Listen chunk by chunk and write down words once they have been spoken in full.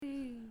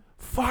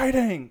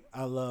fighting.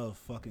 I love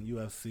fucking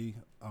UFC.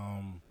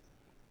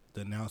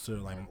 The announcer,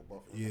 like,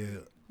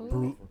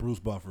 Bruce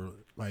Buffer,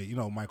 like, you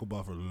know, Michael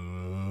Buffer.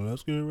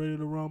 Let's get ready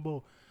to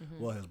rumble.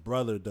 Mm-hmm. Well, his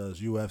brother does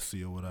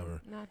UFC or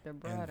whatever. Not the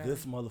brother. And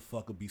this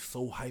motherfucker be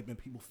so hyped in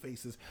people's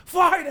faces.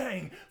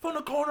 Fighting from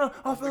the corner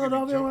of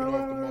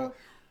Philadelphia.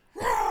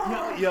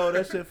 Yo,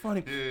 that shit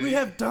funny. Yeah. We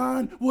have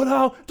Don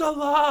without the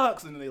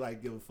locks, and then they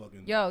like give a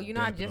fucking. Yo, you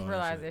know, I just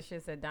realized that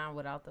shit said Don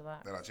without the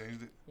locks. That I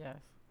changed it. Yes.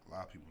 A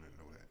lot of people didn't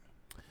know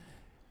that.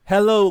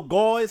 Hello,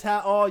 guys. How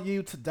are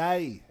you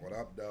today? What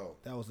up, though?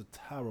 That was a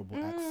terrible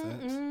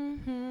accent.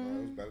 No,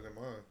 it was better than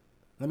mine.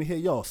 Let me hear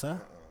yours, sir.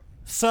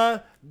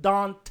 Sir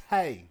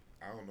Dante.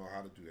 I don't know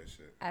how to do that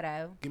shit.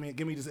 Hello. Give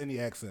me just any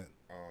accent.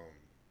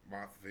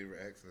 My favorite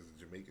accent is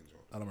a Jamaican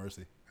joint. Out of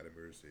mercy. Out of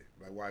mercy.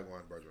 Like, why go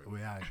on, brother?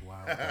 Wow.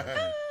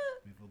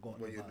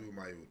 What you do,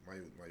 my youth.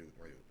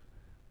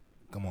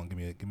 Come on, give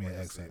me an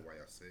accent. Why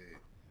I say it.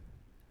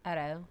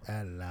 Hello.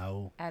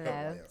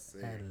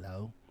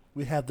 Hello.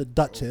 We have the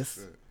Duchess.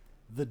 Oh,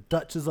 the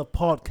Duchess of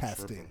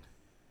podcasting.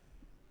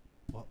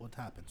 What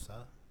happened,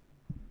 sir?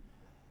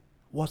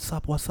 What's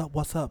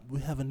up?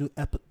 We have a new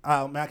episode.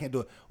 Man, I can't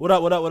do it. What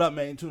up,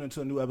 man? Tune into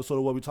a new episode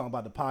of what we talking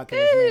about, the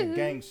podcast, man.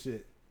 Gang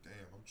shit. Damn,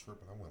 I'm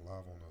tripping. I went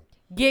live on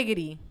that.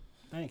 Giggity.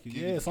 Thank you.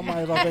 Yeah,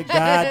 somebody's out there.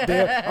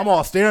 Goddamn. I'm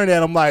all staring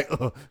at him like,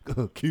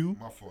 Q.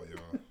 My fault, y'all.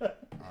 I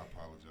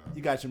apologize.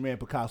 You got your man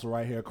Picasso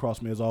right here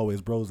across me as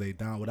always. Brose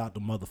down without the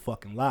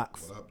motherfucking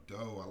locks. What up,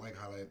 doe? I like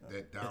how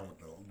that down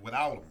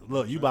without him.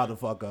 Look, you about to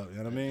fuck up. You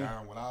know what I mean?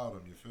 Down without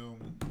him. You feel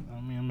me?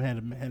 I mean, I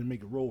had to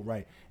make it roll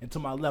right. And to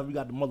my left, we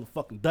got the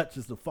motherfucking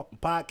Duchess of fucking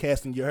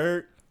podcasting. You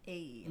heard?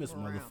 Hey, Miss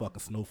Motherfucking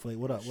Snowflake.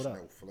 What up?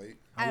 Snowflake.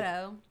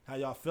 Hello. How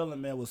y'all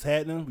feeling, man? What's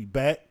happening? We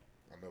back.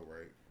 I know,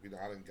 right?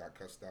 I done got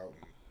cussed out,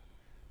 and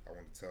I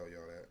want to tell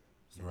y'all that.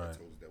 Somebody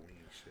told us that we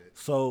ain't shit.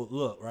 So,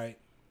 look, right?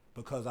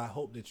 Because I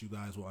hope that you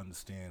guys will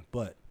understand,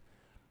 but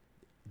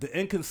the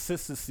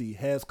inconsistency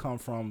has come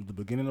from the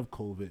beginning of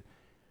COVID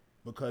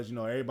because, you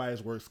know,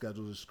 everybody's work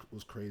schedule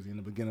was crazy in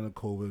the beginning of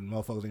COVID.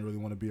 Motherfuckers didn't really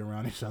want to be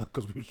around each other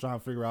because we were trying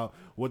to figure out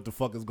what the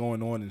fuck is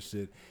going on and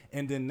shit.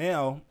 And then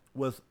now,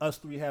 with us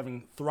three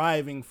having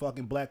thriving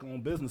fucking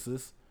black-owned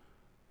businesses,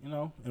 you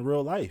know, in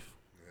real life.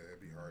 Yeah,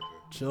 it'd be hard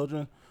to.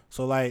 Children.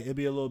 So, like, it'd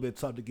be a little bit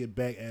tough to get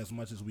back as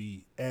much as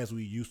we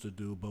used to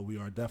do, but we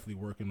are definitely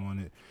working on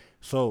it.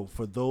 So,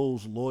 for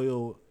those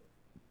loyal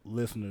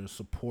listeners,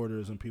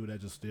 supporters, and people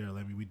that just stare,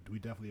 I mean, we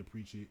definitely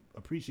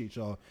appreciate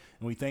y'all,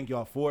 and we thank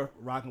y'all for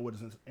rocking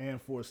with us and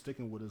for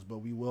sticking with us. But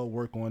we will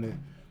work on it.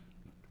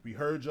 We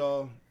heard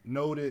y'all,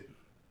 noted.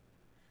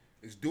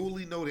 It's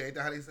duly noted. Ain't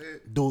that how they say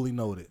it? Duly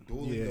noted.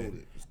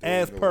 Noted.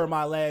 As per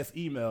my last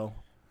email,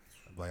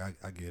 like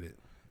I get it.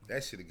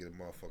 That shit'll get a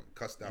motherfucker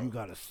cussed out. You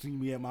gotta see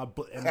me at my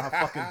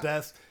fucking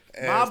desk.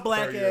 My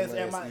black ass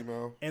at my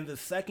email. And the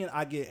second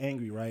I get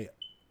angry, right?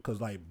 Because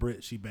like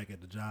Britt, she back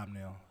at the job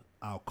now.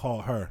 I'll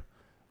call her.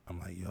 I'm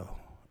like, yo,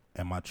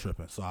 am I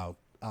tripping? So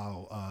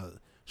I'll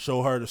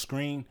show her the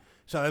screen.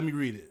 So let me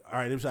read it. All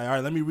right,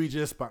 let me read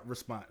your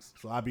response.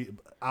 So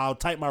I'll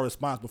type my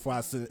response before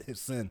I hit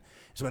send.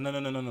 She's like,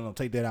 no,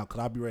 take that out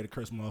because I'll be ready to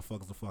curse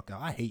motherfuckers the fuck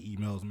out. I hate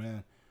emails,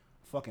 man.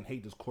 Fucking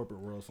hate this corporate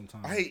world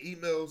sometimes. I hate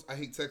emails. I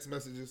hate text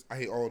messages. I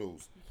hate all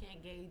those. You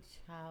can't gauge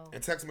how.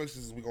 And text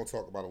messages, we're gonna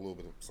talk about a little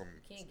bit of some.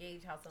 Can't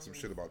gauge how some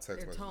shit about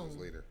text messages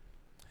later.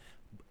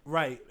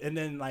 Right, and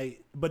then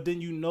but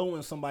then you know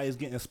when somebody's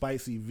getting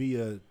spicy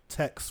via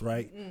text,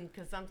 right?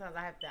 Because sometimes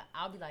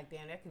I'll be like,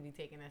 damn, that could be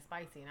taken as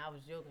spicy, and I was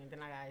joking.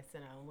 Then I gotta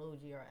send an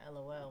emoji or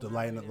LOL to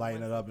lighten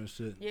it up and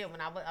shit. Yeah, when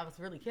I was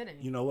really kidding.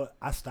 You know what?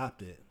 I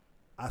stopped it.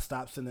 I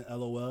stopped sending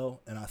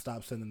LOL and I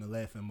stopped sending the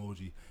laugh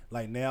emoji.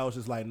 Like now it's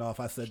just like, no,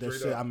 if I said that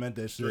shit, I meant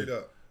that shit. Straight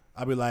up.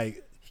 I'll be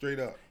like, straight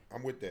up.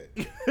 I'm with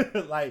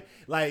that.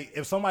 like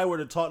if somebody were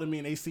to talk to me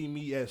and they see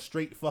me as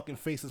straight fucking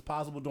face as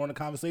possible during the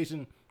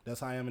conversation,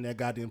 that's how I am in that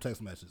goddamn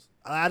text message.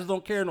 I just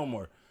don't care no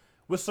more.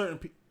 With certain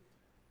people.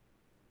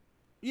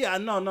 Yeah,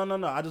 no.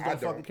 I just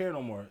don't fucking care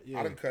no more.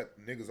 Yeah. I done cut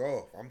niggas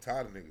off. I'm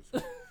tired of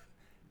niggas.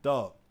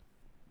 Dog.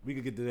 We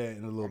could get to that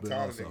in a little bit.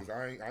 I'm tired of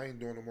niggas. I ain't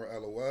doing no more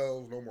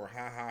LOLs, no more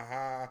ha ha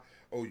ha.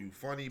 Oh, you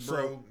funny,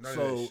 bro? None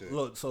of that shit.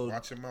 Look,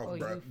 watch your mouth,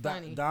 bro.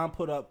 Don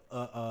put up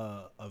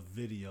a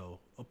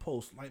video, a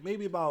post, like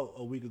maybe about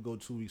a week ago,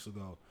 2 weeks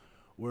ago,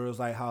 where it was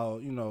like how,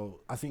 you know,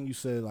 I think you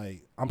said,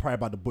 like, I'm probably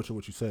about to butcher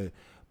what you said,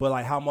 but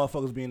like how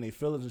motherfuckers be in their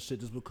feelings and shit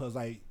just because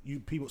like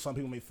some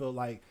people may feel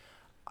like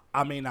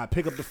I may not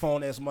pick up the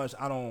phone as much,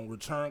 I don't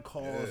return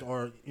calls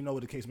or you know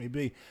what the case may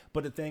be.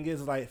 But the thing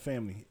is like,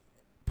 family,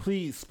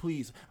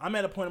 please, I'm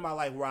at a point in my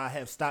life where I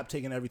have stopped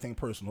taking everything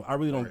personal. I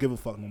really don't give a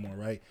fuck no more,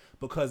 right?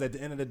 Because at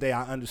the end of the day,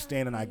 I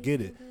understand and I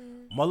get it.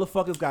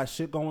 Motherfuckers got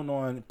shit going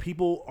on.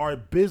 People are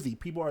busy.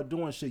 People are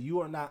doing shit. You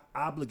are not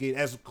obligated.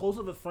 As close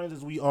of a friends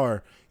as we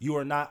are, you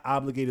are not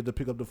obligated to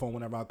pick up the phone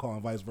whenever I call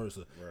and vice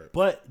versa. Right.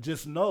 But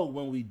just know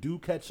when we do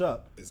catch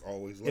up, it's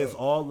always love. It's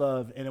all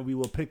love, and then we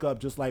will pick up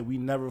just like we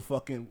never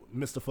fucking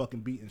missed a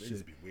fucking beat and shit.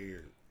 It's be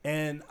weird.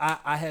 And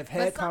I have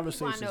had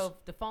conversations. I know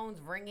if the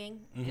phone's ringing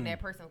and that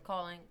person's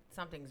calling,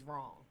 something's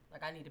wrong.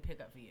 Like I need to pick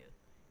up for you.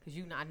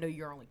 Because I know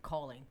you're only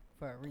calling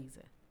for a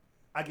reason.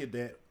 I get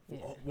that,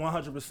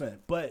 100%.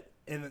 But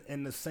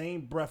in the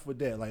same breath with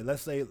that, like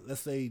let's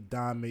say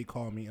Don may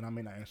call me and I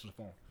may not answer the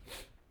phone.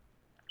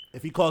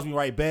 If he calls me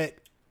right back,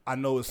 I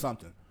know it's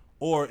something.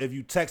 Or if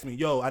you text me,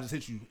 yo, I just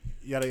hit you,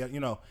 yada yada, you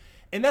know.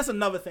 And that's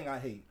another thing I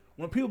hate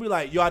when people be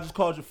like, yo, I just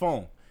called your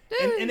phone,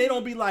 and they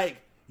don't be like,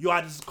 yo,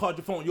 I just called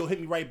your phone, you'll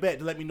hit me right back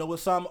to let me know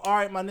what's something. All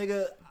right, my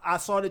nigga, I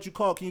saw that you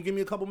called. Can you give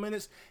me a couple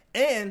minutes?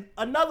 And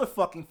another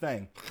fucking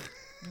thing.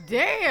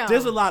 Damn.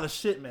 There's a lot of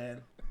shit,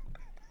 man.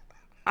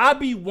 I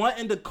be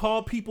wanting to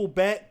call people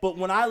back, but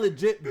when I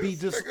legit be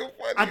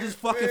I just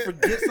fucking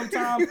forget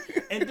sometimes.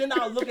 And then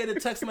I'll look at the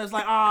text message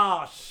like,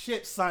 ah,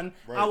 shit, son.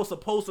 Right. I was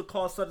supposed to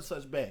call such and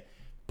such back.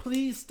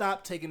 Please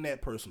stop taking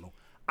that personal.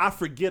 I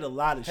forget a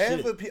lot of shit.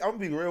 I'm going to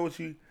be real with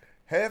you.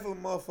 Half of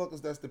the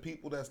motherfuckers that's the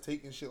people that's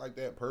taking shit like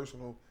that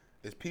personal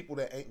is people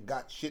that ain't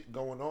got shit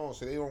going on.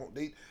 So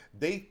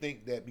they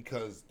think that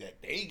because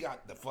that they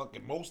got the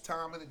fucking most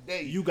time in the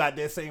day. You got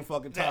that same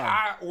fucking time.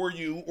 That I or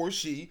you or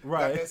she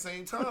got that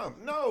same time.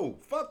 No,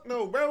 fuck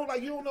no, bro.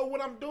 Like, you don't know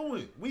what I'm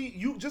doing.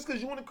 You just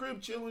because you in the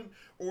crib chilling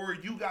or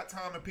you got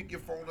time to pick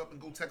your phone up and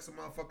go text a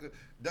motherfucker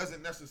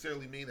doesn't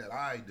necessarily mean that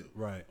I do.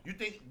 Right. You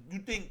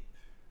think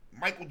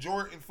Michael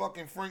Jordan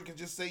fucking friend can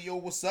just say, yo,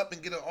 what's up,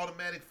 and get an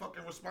automatic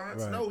fucking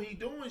response? Right. No, he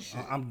doing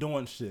shit. I'm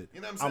doing shit. You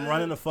know what I'm saying? I'm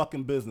running a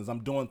fucking business. I'm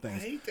doing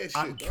things. I hate that shit,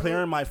 I'm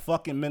clearing my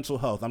fucking mental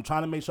health. I'm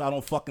trying to make sure I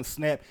don't fucking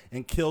snap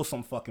and kill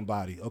some fucking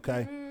body,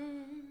 okay?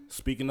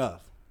 Speaking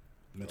of,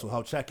 mental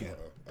health check-in.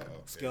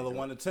 Scale of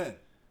 1 to 10.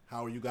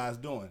 How are you guys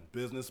doing?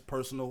 Business,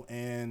 personal,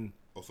 and...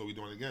 Oh, so we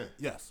doing it again?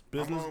 Yes.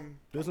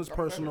 Business,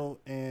 personal,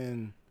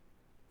 and...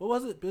 What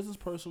was it? Business,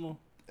 personal...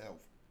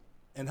 Health.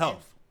 And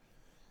health.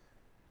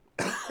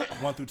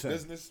 1 through 10.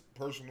 Business,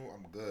 personal,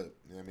 I'm good.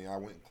 You know what I mean? I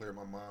went and cleared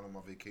my mind on my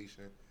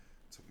vacation.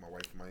 Took my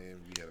wife to Miami.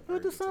 We had a very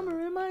good summer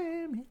time. in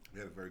Miami. We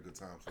had a very good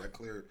time. So that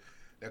cleared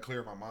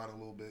my mind a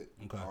little bit.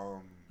 Okay.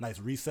 Nice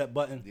reset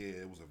button.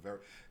 Yeah, it was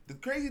the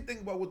crazy thing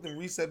about with them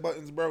reset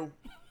buttons, bro,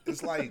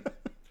 it's like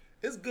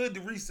it's good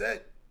to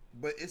reset,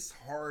 but it's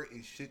hard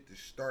as shit to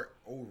start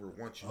over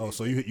once you. Oh,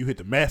 so you hit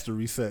the master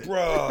reset,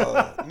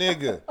 bro,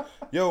 nigga.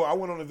 Yo, I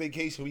went on a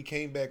vacation. We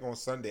came back on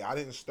Sunday. I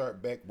didn't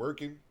start back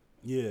working.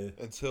 Yeah.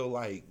 Until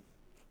like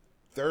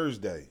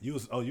Thursday. You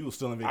was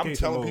still in vacation. I'm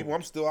telling people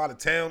I'm still out of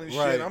town and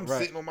shit. I'm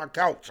sitting on my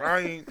couch.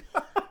 I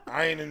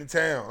ain't in the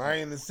town. I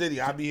ain't in the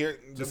city. I be here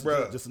just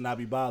to not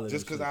be bothered.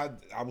 Just because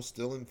I was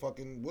still in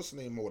fucking what's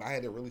the name mode. I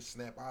had to really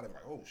snap out of it.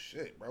 Like, oh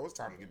shit, bro, it's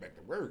time to get back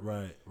to work.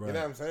 Right. You know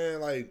what I'm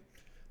saying? Like,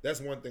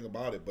 that's one thing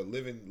about it. But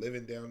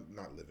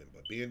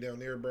being down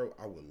there, bro,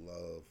 I would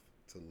love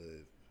to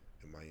live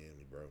in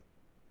Miami, bro.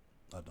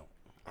 I don't.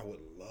 I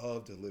would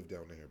love to live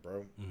down there,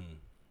 bro. Mm-hmm.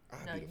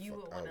 No, you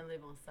would want to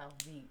live on South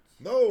Beach.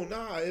 No,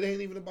 it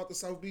ain't even about the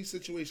South Beach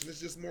situation. It's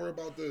just more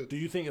about the. Do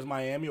you think it's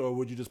Miami, or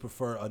would you just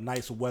prefer a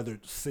nice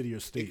weathered city or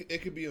state?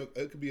 It could be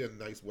a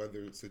nice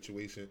weathered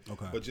situation.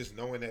 Okay. But just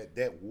knowing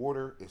that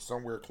water is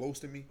somewhere close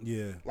to me.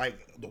 Yeah.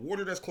 Like the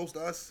water that's close to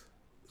us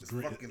is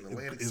fucking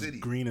Atlantic City.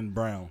 Green and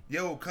brown.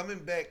 Yo, coming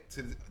back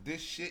to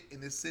this shit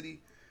in this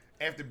city.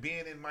 After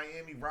being in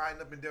Miami,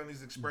 riding up and down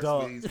these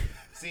expressways,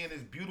 seeing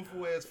this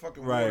beautiful ass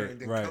fucking water, and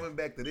then coming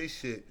back to this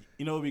shit.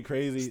 You know what'd be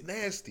crazy? It's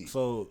nasty.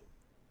 So,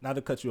 not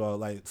to cut you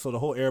off, so the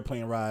whole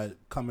airplane ride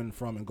coming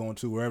from and going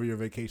to wherever you're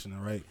vacationing,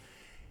 right?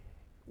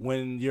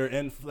 When you're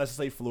in, let's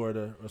say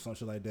Florida or some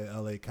shit like that,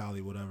 LA,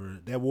 Cali, whatever,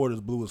 that water's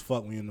blue as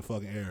fuck when you're in the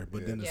fucking air.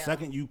 But then the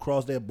second you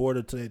cross that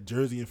border to that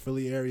Jersey and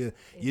Philly area,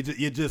 you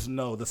just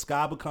know the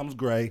sky becomes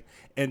gray,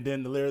 and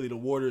then literally the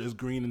water is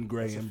green and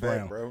gray and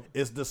brown. Bro.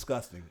 It's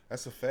disgusting.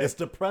 That's a fact. It's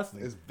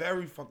depressing. It's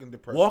very fucking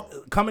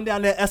depressing. Coming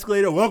down that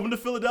escalator, welcome to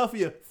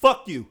Philadelphia.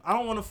 Fuck you. I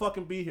don't want to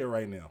fucking be here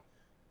right now.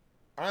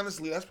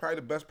 Honestly, that's probably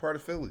the best part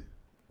of Philly.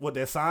 What,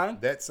 that sign?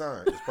 That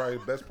sign is probably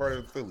the best part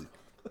of Philly.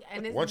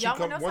 And once you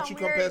come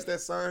past that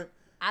sign,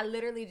 I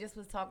literally just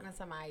was talking to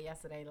somebody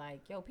yesterday,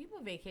 like, yo, people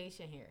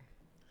vacation here.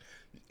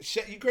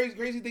 You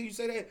crazy thing you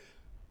say that.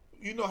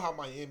 You know how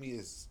Miami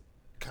is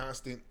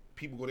constant.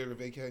 People go there to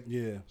vacate.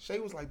 Yeah. Shay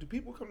was like, do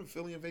people come to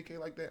Philly and vacate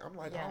like that? I'm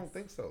like, yes. I don't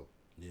think so.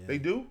 Yeah. They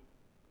do?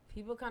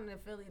 People come to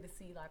Philly to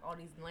see like all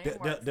these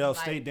landmarks. They'll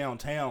stay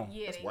downtown.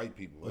 Yeah, that's white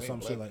people or some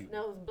shit like.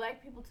 No, it's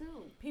black people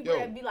too. People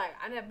that be like,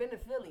 I never been to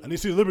Philly. I need to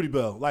see Liberty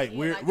Bell. Like,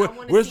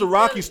 where's the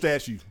Rocky Philly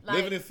statue? Like,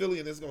 living in Philly,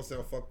 and this is gonna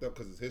sound fucked up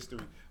because it's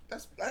history.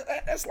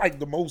 That's like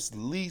the most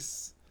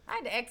least I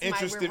had to ask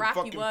interesting where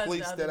Rocky fucking was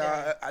place the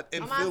that I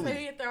in my Philly. mom said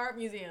he at the art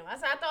museum. I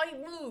said I thought he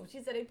moved.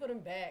 She said they put him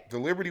back. The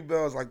Liberty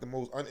Bell is like the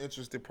most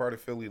uninterested part of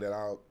Philly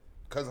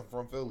because I'm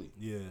from Philly.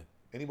 Yeah.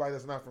 Anybody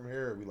that's not from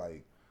here be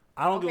like.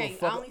 I don't give a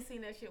fuck. I only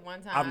seen that shit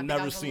one time. I've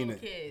never seen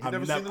it. I've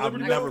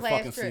never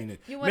fucking seen it.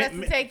 You want us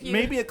to take you?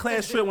 Maybe a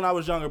class trip when I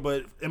was younger,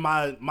 but in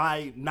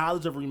my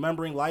knowledge of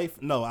remembering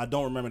life, no, I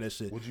don't remember that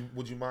shit. Would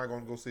you mind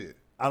going to go see it?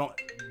 I don't.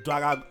 Do I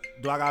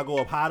gotta go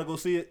up high to go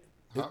see it?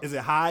 Huh? Is it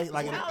high?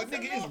 Like I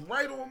think it is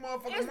right on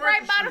motherfucking. It's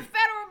right by the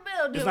federal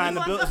building. It's not in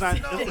the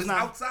building. It's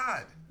not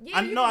outside. Yeah,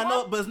 I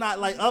know, but it's not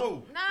like up.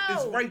 No,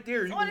 it's right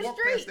there. You can walk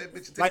past that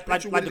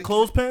bitch. Like the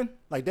clothespin,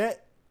 like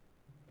that.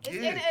 It's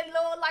in a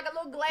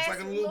little glass, like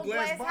a little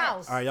glass box.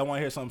 house. All right, y'all want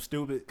to hear something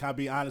stupid? Can I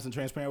be honest and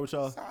transparent with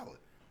y'all? Solid.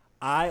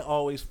 I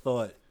always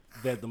thought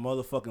that the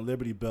motherfucking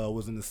Liberty Bell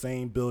was in the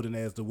same building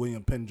as the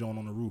William Penn joint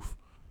on the roof.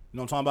 You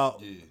know what I'm talking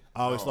about? Yeah.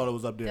 I always thought it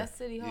was up there. That's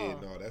City Hall. Yeah,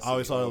 no, that's. I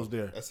always City thought it Hall. was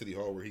there. That's City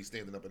Hall where he's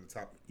standing up in the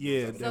top.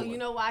 Yeah, top of the So that- you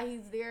know why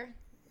he's there?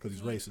 Because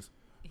he's racist.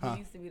 He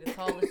used to be the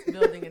tallest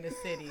building in the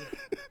city.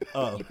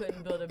 Oh. You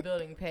couldn't build a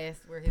building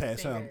past where his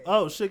Pass him. finger.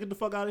 Oh, shit, get the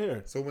fuck out of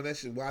here. So when that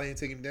shit, why they ain't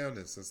take him down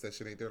then? Since that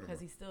shit ain't there no more.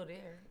 Because he's still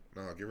there.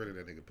 No, get rid of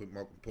that nigga. Put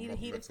Malcolm He the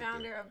X up there.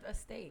 founder of a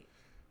state.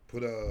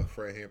 Put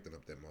Fred Hampton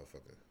up that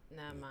motherfucker.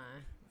 Not mine.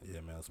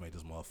 Yeah, man, let's make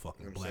this motherfucking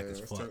You know what black I'm as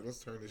saying? fuck.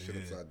 Let's turn this shit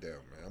Yeah. upside down,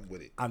 man. I'm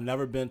with it. I've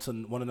never been to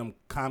one of them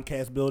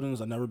Comcast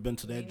buildings. I've never been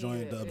to that Me joint,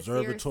 neither. the The Sears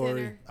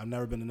observatory. Center. I've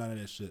never been to none of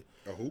that shit.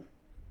 Who?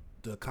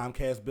 The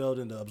Comcast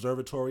building, the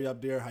observatory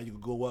up there, how you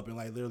could go up and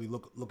like literally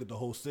look at the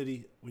whole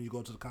city when you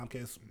go to the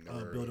Comcast Never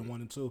heard building of it.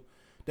 1 and 2.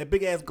 That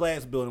big ass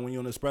glass building when you're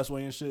on the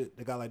expressway and shit.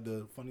 They got like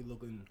the funny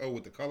looking. Oh,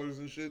 with the colors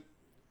and shit.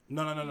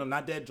 No,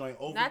 not that joint.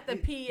 Over, Not the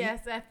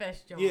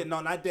PSFS joint. Yeah,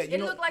 no, not that. You It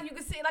know, looked like you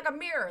could see it like a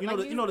mirror. you know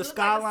like the look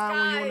skyline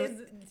like when the you're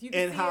sky on is- you it,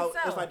 can and see how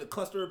yourself. it's like the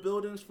cluster of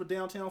buildings for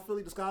downtown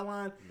Philly, the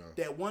skyline. No.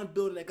 That one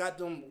building that got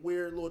them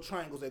weird little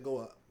triangles that go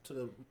up to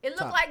the. It looked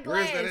top. like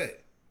Where's glass. that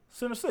at?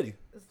 Center City,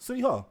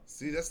 City Hall.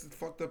 See, that's the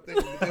fucked up thing.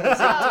 No,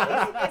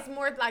 it's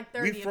more like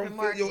 30th We and from Philly.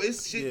 Market. Yo,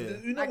 it's shit. Yeah.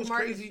 You know Like what's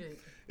Market crazy? Street.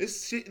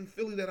 It's shit in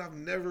Philly that I've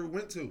never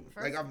went to.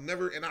 Like I've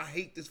never, and I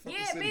hate this fucking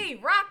Yeah, city.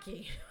 me,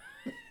 Rocky.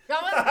 I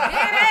was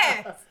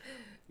dead ass.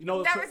 You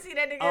know, Never see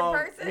that nigga in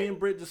person? Me and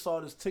Britt just saw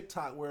this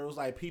TikTok where it was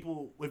like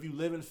people, if you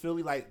live in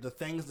Philly, like the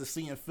things to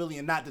see in Philly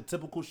and not the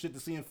typical shit to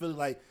see in Philly,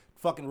 like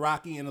fucking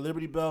Rocky and the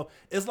Liberty Bell.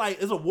 It's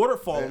like it's a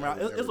waterfall Man, around.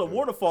 I would It's a never do it.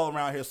 waterfall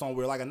around here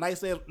somewhere, like a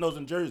nice ass. No, it's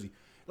in Jersey.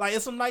 Like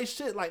it's some nice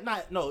shit. Like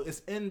it's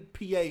in PA.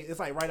 It's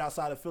like right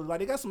outside of Philly. Like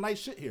they got some nice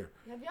shit here.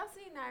 Have y'all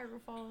seen Niagara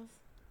Falls?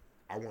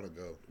 I want to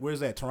go. Where's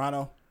that?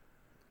 Toronto.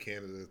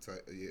 Canada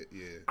type.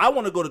 Yeah. I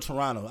want to go to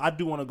Toronto. I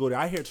do want to go there.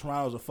 I hear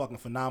Toronto's a fucking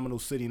phenomenal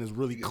city and it's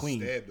really You get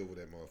clean. stabbed over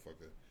that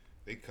motherfucker.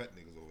 They cut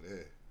niggas over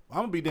there. I'm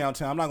gonna be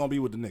downtown. I'm not gonna be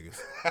with the niggas.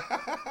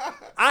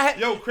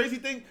 Yo, crazy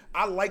thing,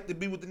 I like to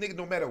be with the niggas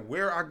no matter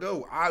where I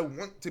go. I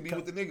want to be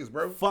with the niggas,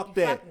 bro. Fuck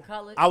that. fucking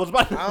colored. I was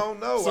about to. I don't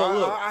know. So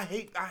look, I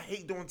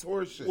hate doing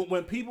tourist shit.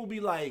 when people be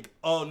like,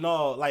 "Oh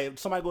no," like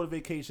somebody go to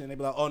vacation, they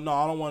be like, "Oh no,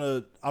 I don't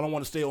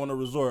want to stay on the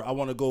resort. I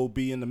want to go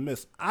be in the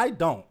mist." I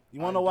don't. You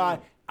want to know why?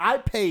 I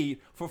paid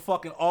for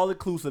fucking all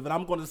inclusive, and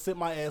I'm going to sit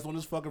my ass on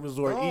this fucking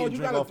resort, eat and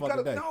drink all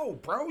fucking day. No,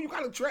 bro, you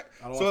gotta track.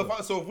 don't So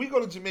want if we go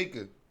to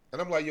Jamaica, and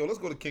I'm like, yo, let's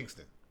go to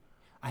Kingston.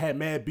 I had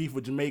mad beef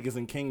with Jamaicans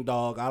and King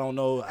Dog. I don't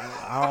know.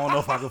 I don't know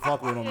if I can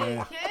fuck with them, man.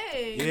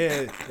 Okay.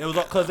 Yeah, it was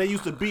because they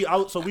used to be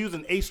out. So we was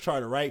in Ace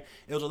charter, right?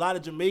 It was a lot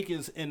of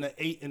Jamaicans in the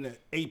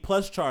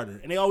 8+ charter,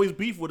 and they always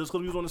beef with us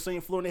because we was on the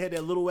same floor and they had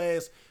that little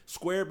ass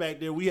square back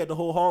there. We had the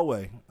whole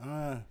hallway.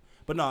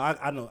 But no,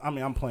 I know. I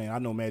mean, I'm playing. I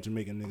know mad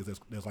Jamaican niggas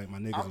that's like my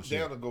niggas I'm and shit.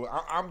 down to go.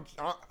 I'm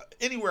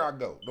anywhere I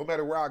go, no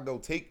matter where I go,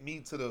 take me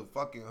to the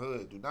fucking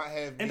hood. Do not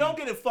have me. And don't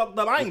get it fucked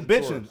up. I ain't with the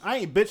bitching. tourists. I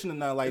ain't bitching and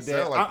nothing like It that.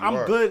 sound like you I'm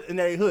are. good in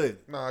every hood.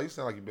 Nah, you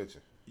sound like you bitching.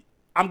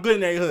 I'm good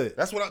in every hood.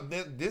 That's what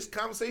this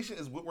conversation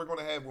is what we're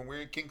gonna have when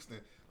we're in Kingston.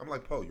 I'm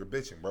like, Poe, you're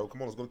bitching, bro.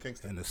 Come on, let's go to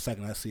Kingston. And the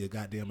second I see a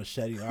goddamn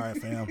machete, all right,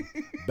 fam.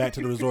 Back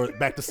to the resort.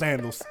 Back to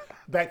sandals.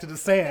 Back to the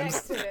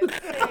sands. Back to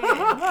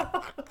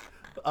the sand.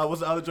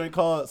 What's the other joint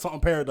called? Something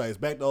Paradise.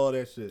 Back to all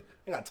that shit.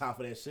 Ain't got time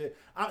for that shit.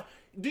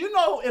 Do you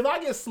know if I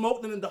get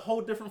smoked in the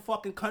whole different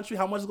fucking country,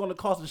 how much it's gonna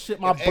cost to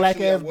shit my And black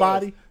actually, I ass was.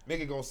 body?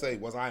 Nigga gonna say,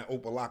 was I in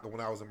Opalaka when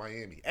I was in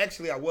Miami?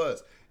 Actually, I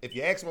was. If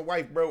you ask my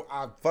wife, bro,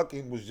 I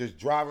fucking was just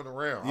driving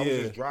around. I was Yeah.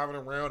 just driving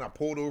around. I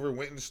pulled over,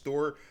 went in the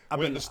store, I've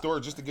went been- in the store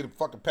just to get a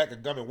fucking pack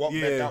of gum and walk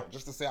back Yeah. out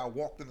just to say I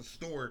walked in the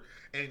store.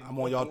 And I'm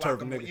on y'all turf,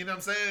 Opalaka, nigga. You know what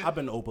I'm saying? I've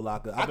been to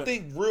Opalaka. I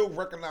think real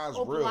recognize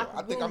real. Opalaka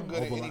I think I'm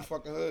good in any Opalaka.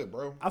 fucking hood,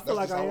 bro. I feel That's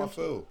like just I how am. I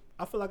feel.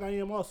 I feel like I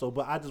am also,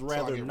 but I just So I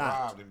rather get not.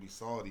 robbed and be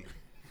salty.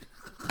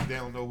 They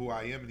don't know who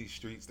I am in these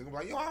streets. They're gonna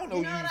be like, yo, I don't know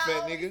You you, know what I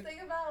fat always nigga.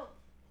 think about?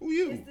 Who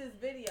you? It's this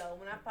video.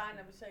 When I find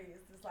it, I'm gonna show you.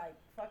 It's this like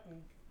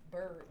fucking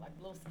bird, like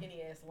little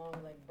skinny ass long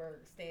leg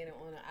bird standing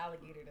on an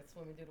alligator that's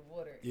swimming through the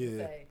water. Yeah. And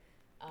say,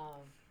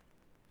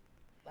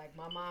 like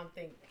my mom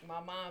think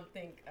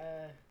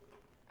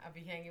I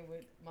be hanging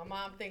with. My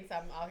mom thinks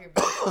I'm out here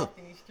being soft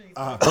in these streets.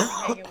 I be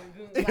hanging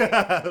with goons.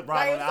 Like,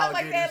 Right, like on something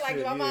like alligator that. Like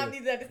shit, my mom yeah.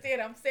 needs to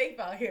understand I'm safe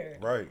out here.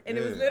 Right, And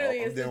it was yeah.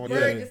 literally I'm it's down this with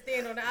bird that. just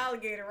standing on the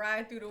alligator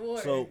riding through the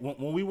water. So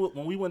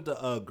when we went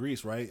to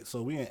Greece, right?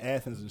 So we in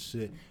Athens and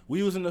shit.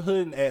 We was in the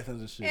hood in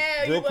Athens and shit.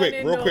 Hell, Real you quick, wasn't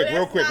in real no- quick, that's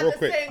real quick, not real the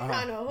quick. same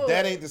kind of hood.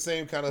 That ain't the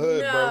same kind of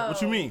hood, No. bro.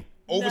 What you mean?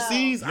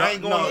 Overseas, I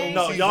ain't going to overseas.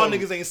 No, y'all hood.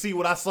 niggas ain't see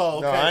what I saw.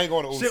 Okay? No, I ain't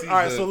going to Shit, overseas all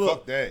right, so hood. look,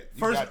 Fuck that.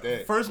 You got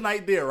that. First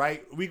night there,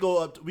 right? We go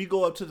up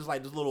to this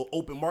like this little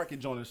open market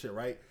joint and shit,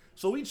 right?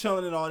 So we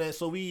chilling and all that.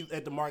 So we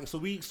at the market. So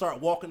we start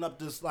walking up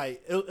this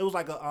like it was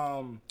like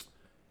a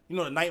you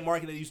know the night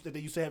market that they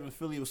used to have in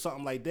Philly. It was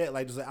something like that,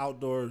 like just an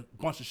outdoor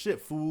bunch of shit,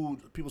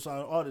 food, people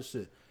selling all this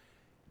shit.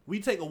 We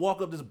take a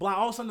walk up this block.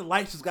 All of a sudden, the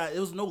lights just got. It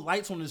was no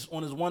lights on this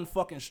one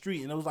fucking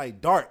street, and it was like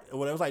dark.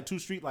 Or it was like 2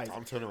 street lights.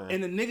 I'm turning around.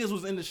 And the niggas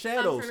was in the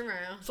shadows. I'm turning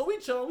around. So we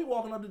chilling. We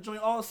walking up the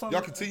joint. All of a sudden,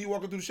 Y'all continue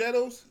walking through the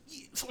shadows?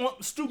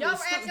 Stupid. Y'all were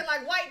acting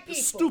like white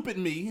people. Stupid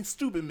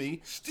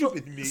me.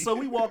 So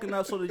we walking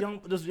up. So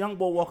this young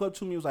boy walk up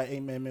to me. Was like, "Hey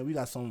man, we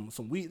got some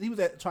weed." He was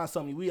trying to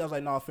sell me weed. I was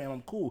like, "Nah, fam,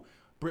 I'm cool."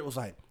 Britt was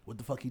like, "What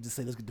the fuck he just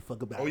said? Let's get the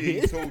fuck about Oh, here."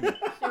 yeah, you told me.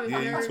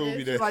 Yeah, you told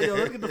me that. Like, yo,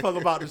 let's get the fuck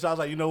about this. I was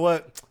like, you know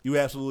what? You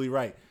absolutely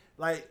right.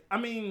 Like, I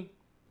mean,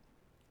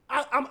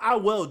 I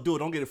will do it.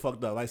 Don't get it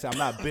fucked up. Like I said, I'm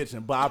not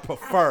bitching, but I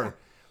prefer.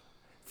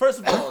 First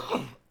of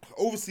all,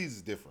 overseas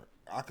is different.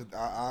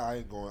 I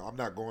ain't going. I'm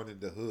not going in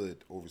the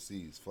hood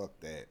overseas. Fuck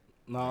that.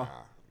 No. Nah.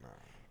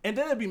 And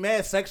then it'd be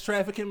mad sex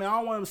trafficking, man.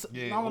 I don't want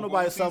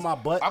nobody to sell my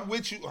butt. I'm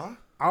with you, huh?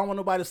 I don't want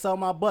nobody to sell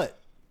my butt.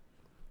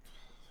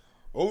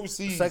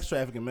 Overseas Sex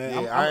trafficking,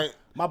 man. Yeah,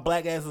 my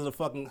black ass is a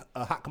fucking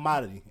hot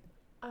commodity.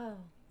 Oh.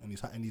 In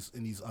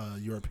these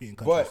European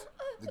countries. But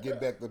to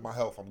get back to my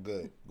health, I'm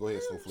good. Go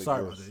ahead, Snowflake.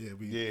 Sorry about that.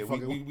 Yeah,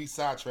 we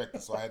sidetracked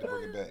it, so I had to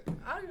bring it back.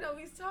 I don't know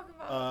what he's talking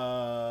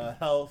about.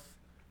 Health,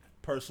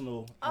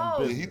 personal, and Yeah,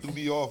 business. he threw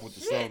me off with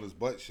the selling his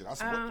butt shit. I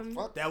said, what the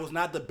fuck? That was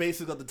not the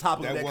basic of the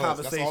topic of that was.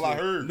 conversation. That's all I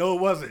heard. No,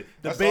 it wasn't.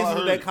 The That's all I basis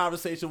of that heard.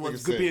 conversation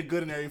was Nigga being said.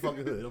 good in every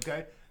fucking hood,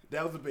 okay?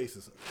 That was the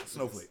basis.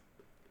 Snowflake.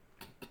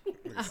 I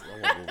want to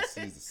go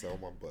overseas to sell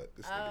my butt.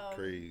 This nigga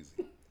crazy.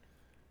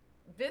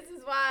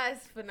 Business wise,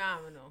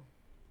 phenomenal.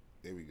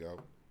 There we go.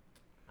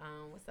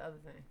 What's the other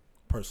thing?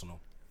 Personal.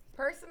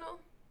 Personal.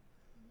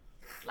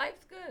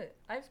 Life's good.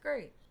 Life's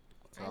great.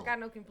 I ain't got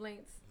no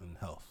complaints. And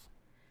health.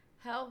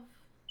 Health.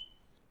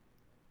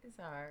 It's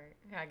alright.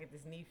 I gotta get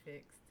this knee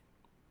fixed.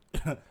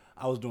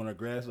 I was doing her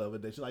grass the other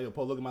day. She's like, yo,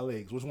 Paul, look at my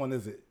legs. Which one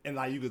is it? And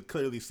like you could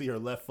clearly see her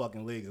left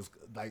fucking leg is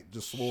like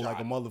just swole like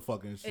a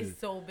motherfucker and shit.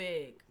 It's so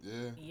big.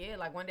 Yeah. Yeah,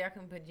 like one day I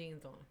couldn't put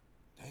jeans on.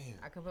 Damn.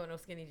 I couldn't put no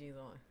skinny jeans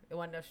on. It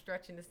wasn't enough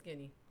stretch in the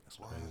skinny. That's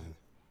crazy.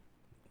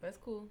 But it's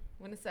cool.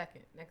 When the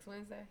second? Next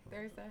Wednesday?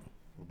 Thursday?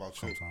 What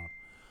about you?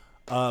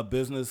 Sometime.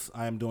 Business,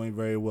 I am doing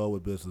very well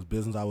with business.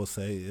 Business, I would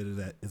say,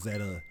 is at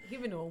a.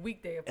 Even doing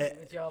weekday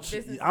appointments, y'all.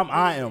 Business.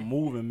 I am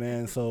moving,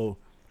 man. So,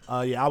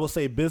 yeah, I would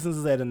say business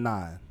is at a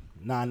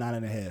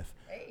 9.5.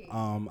 Hey.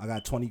 I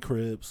got 20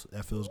 cribs.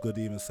 That feels good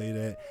to even say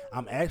that.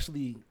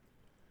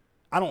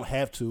 I don't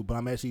have to, but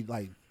I'm actually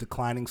like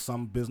declining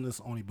some business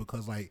only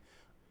because like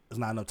there's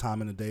not enough time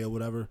in the day or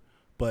whatever.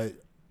 But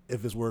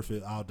if it's worth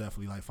it, I'll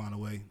definitely like find a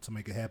way to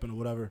make it happen or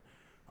whatever.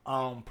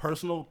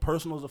 Personal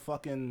is a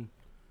fucking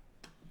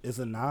is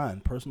a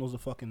 9. Personal is a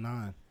fucking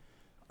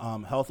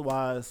 9. Health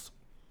wise,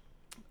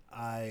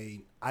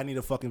 I need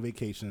a fucking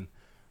vacation.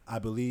 I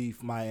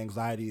believe my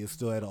anxiety is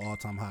still at an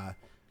all-time high.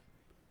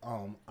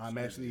 I'm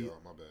actually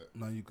my bad.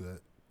 No, you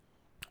good.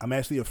 I'm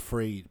actually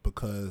afraid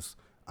because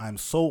I'm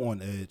so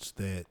on edge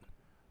that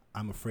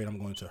I'm afraid I'm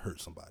going to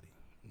hurt somebody.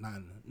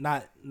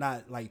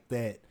 Not like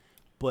that,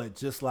 but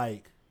just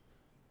like,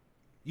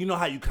 you know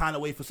how you kind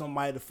of wait for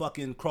somebody to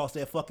fucking cross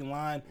that fucking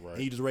line Right.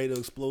 and you just ready to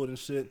explode and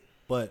shit.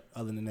 But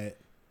other than that,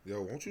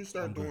 Yo, won't you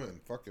start doing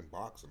fucking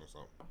boxing or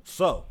something?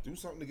 so Do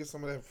something to get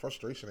some of that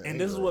frustration.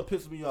 and this is what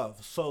pisses me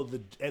off. So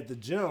at the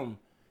gym,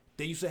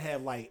 they used to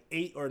have like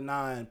 8 or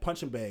 9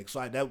 punching bags.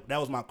 So that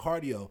was my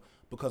cardio.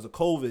 Because of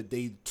COVID,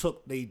 they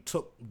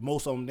took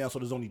most of them down, so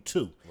there's only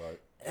 2. Right.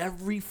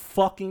 Every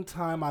fucking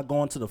time I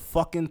go into the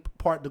fucking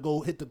part to go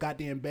hit the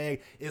goddamn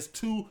bag, it's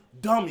 2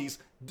 dummies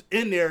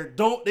in there.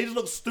 They just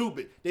look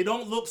stupid. They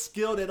don't look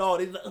skilled at all.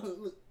 They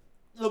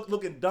look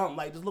looking dumb.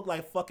 Like just look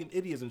like fucking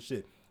idiots and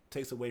shit.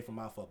 Takes away from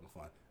my fucking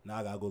fun. Now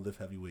I gotta go lift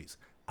heavy weights.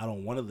 I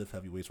don't want to lift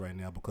heavy weights right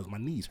now because my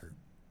knees hurt.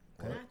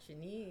 Not your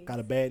knees. Got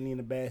a bad knee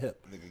and a bad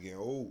hip. Nigga getting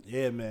old.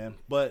 Yeah, man.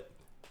 But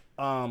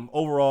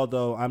overall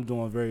though, I'm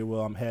doing very well.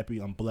 I'm happy.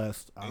 I'm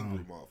blessed.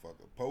 Angry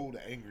motherfucker. Poe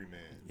the angry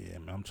man. Yeah,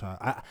 man. I'm trying.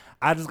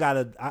 I just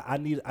gotta. I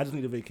just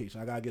need a vacation.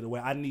 I gotta get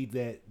away. I need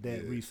that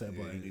reset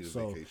yeah, button. you need a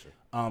So, vacation.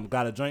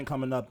 got a joint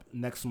coming up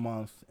next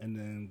month, and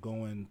then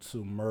going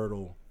to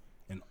Myrtle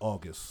in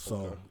August.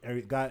 So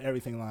got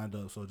everything lined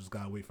up. So just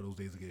gotta wait for those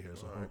days to get here.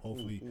 So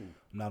hopefully I'm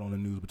not on the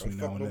news between Don't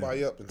now fuck and nobody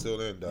then. up until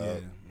then, dog. Yeah,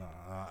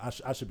 nah.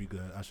 I should be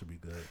good. I should be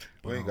good.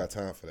 We ain't got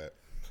time for that.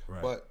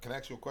 Right. But can I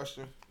ask you a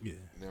question? Yeah.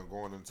 Now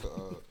going into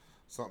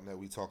something that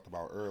we talked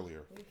about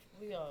earlier.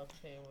 We all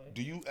same way.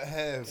 Do you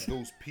have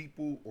those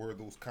people or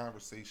those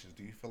conversations?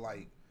 Do you feel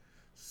like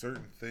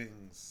certain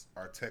things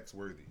are text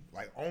worthy?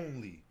 Like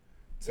only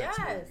text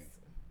worthy?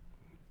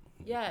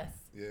 Yes.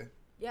 Yeah.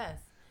 Yes.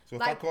 So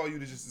if I call you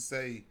to just to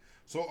say,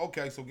 so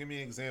give me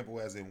an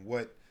example as in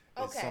what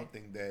is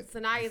something that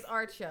Sanaya's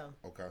art show.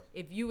 Okay.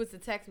 If you was to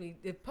text me,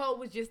 if Poe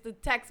was just to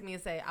text me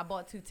and say, I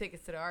bought 2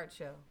 tickets to the art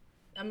show.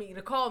 I mean,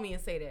 to call me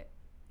and say that.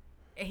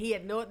 And he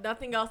had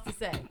nothing else to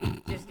say.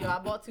 Just, I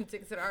bought 2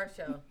 tickets to the art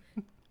show.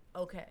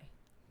 Okay.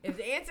 If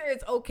the answer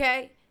is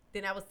okay,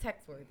 then that was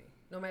text worthy.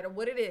 No matter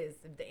what it is,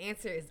 if the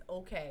answer is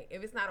okay.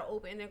 If it's not an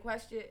open-ended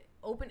question,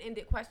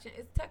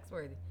 it's text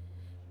worthy.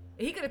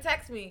 He could have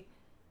texted me,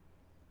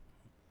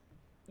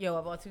 yo,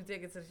 I bought 2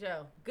 tickets to the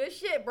show. Good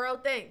shit, bro.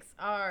 Thanks.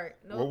 All right.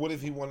 Well, what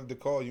if he wanted to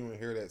call you and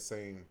hear that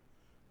same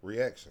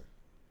Reaction.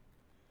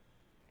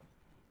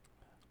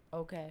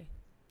 Okay.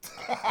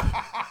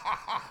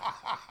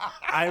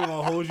 I ain't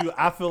gonna hold you.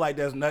 I feel like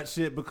that's nut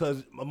shit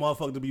because a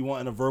motherfucker to be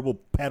wanting a verbal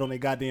pat on their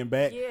goddamn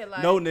back. Yeah,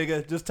 like, no,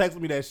 nigga, just text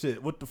me that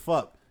shit. What the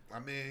fuck? I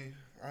mean,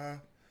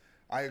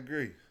 I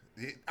agree.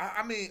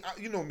 I mean,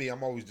 you know me.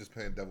 I'm always just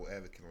playing devil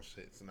advocate on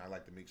shit, and I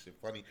like to make shit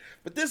funny.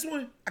 But this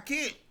one, I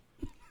can't.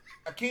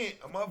 A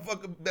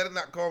motherfucker better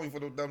not call me for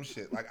no dumb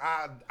shit. Like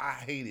I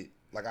hate it.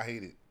 Like I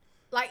hate it.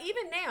 Like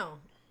even now,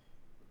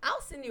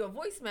 I'll send you a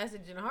voice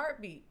message in a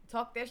heartbeat.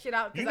 Talk that shit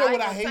out. You know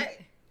what I hate?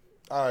 Type.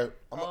 All right,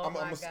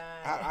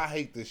 God. I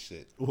hate this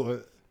shit.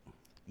 What?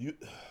 You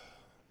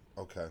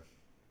okay?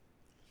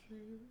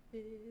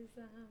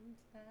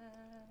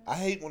 I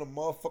hate when a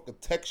motherfucker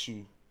texts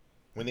you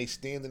when they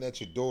standing at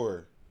your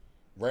door,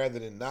 rather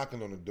than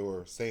knocking on the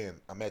door saying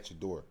I'm at your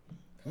door.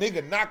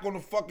 Nigga, knock on the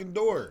fucking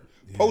door.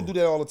 Yeah. Poe do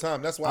that all the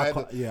time. That's why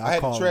I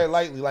had to tread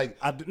lightly. Like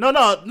No.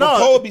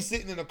 Poe would be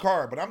sitting in the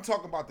car, but I'm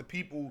talking about the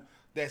people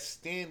that's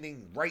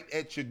standing right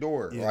at your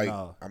door. Yeah, like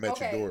no. I'm at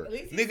your door. At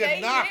least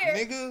Nigga, knock, here.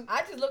 nigga.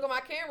 I just look at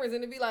my cameras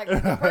and it be like the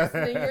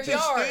person in your Just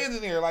yard.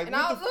 standing there like And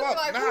what I the was looking fuck,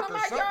 like, who knock in or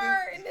my something.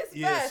 yard in this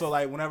Yeah, vest? so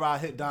like whenever I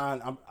hit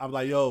Don, I'm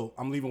like, yo,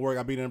 I'm leaving work.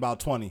 I'll be there in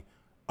about 20.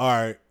 All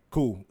right,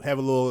 cool. Have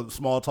a little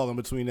small talk in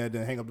between that,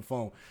 then hang up the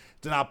phone.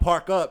 Then I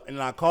park up and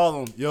then I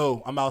call him,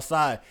 yo, I'm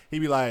outside. He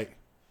be like,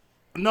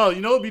 no, you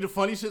know it'd be the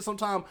funny shit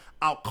sometimes?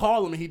 I'll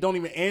call him and he don't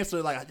even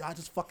answer. Like, I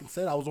just fucking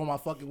said I was on my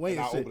fucking way and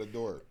And I shit. open the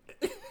door.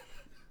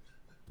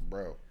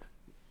 Bro,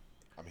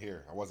 I'm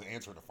here. I wasn't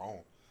answering the phone.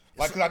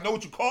 Like, because I know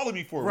what you're calling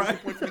me for. Right.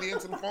 What's the point for me to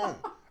answer the phone?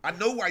 I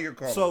know why you're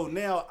calling So me.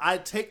 now I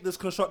take this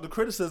constructive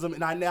criticism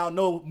and I now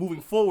know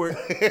moving forward,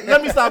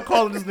 let me stop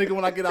calling this nigga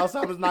when I get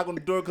outside. I'm just knock on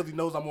the door because he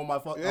knows I'm on my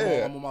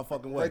I'm on my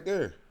fucking way. Right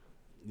there.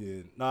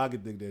 Yeah, no, I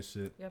can dig that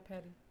shit. Yeah,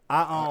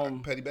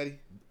 Petty. Petty Betty.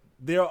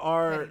 There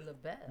are Petty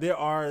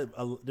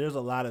LaBelle. there's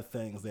a lot of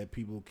things that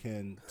people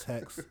can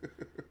text,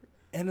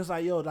 and it's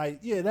like, yo, like,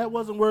 yeah, that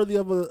wasn't worthy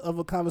of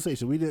a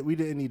conversation. We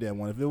didn't need that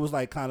one. If it was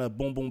like kind of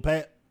boom boom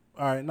pat,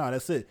 all right, no,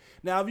 that's it.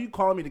 Now if you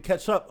call me to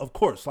catch up, of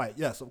course, like,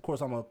 yes, of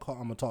course I'm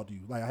gonna talk to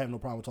you. Like, I have no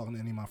problem with talking to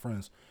any of my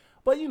friends,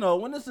 but you know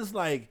when it's just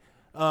like,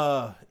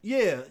 yeah,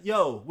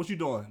 yo, what you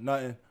doing?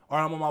 Nothing. All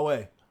right, I'm on my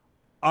way.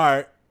 All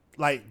right.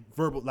 Like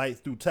verbal, like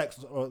through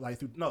text or like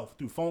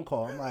through phone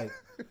call. I'm like,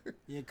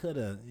 you could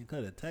have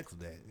texted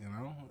that, you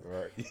know,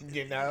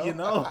 Right? you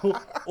know,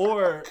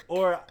 or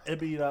it'd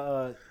be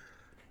no.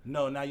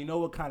 Now you know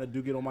what kind of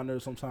do get on my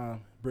nerves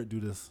sometimes. Britt do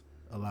this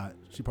a lot.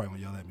 She probably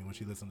gonna yell at me when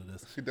she listens to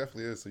this. She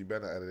definitely is. So you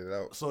better edit it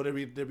out. So there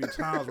be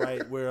times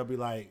right where it'll be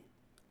like,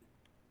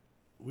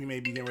 we may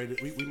be getting ready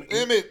to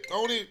Damn it,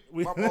 Tony.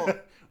 we, My fault.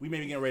 we may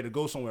be getting ready to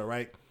go somewhere,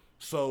 right?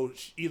 So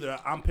either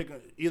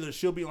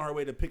she'll be on her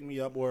way to pick me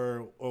up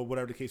or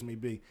whatever the case may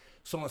be.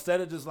 So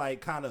instead of just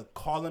like kind of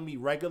calling me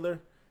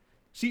regular,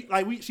 she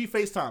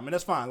FaceTime and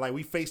that's fine. Like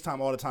we FaceTime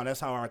all the time. That's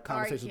how our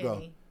conversations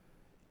go.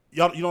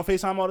 Y'all, you don't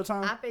FaceTime all the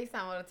time? I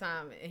FaceTime all the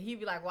time, and he'd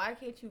be like, "Why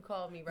can't you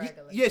call me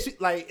regular?" Yeah, she,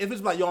 like if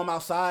it's like, yo, I'm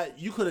outside,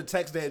 you could have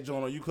texted that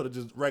joint or you could have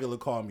just regular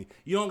called me.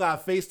 You don't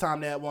got to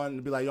FaceTime that one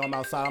and be like, yo, I'm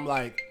outside. I'm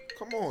like,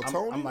 Come on,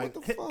 Tony. I'm like,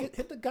 what the fuck?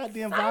 hit the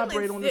goddamn Silence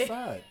vibrate on the it.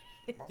 side.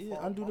 Yeah,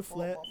 undo the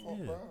flat. Yeah.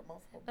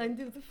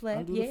 Undo the flat.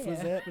 Undo the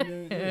flat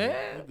and then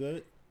we're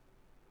good.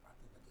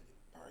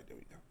 All right, there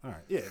we go. All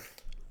right, yeah.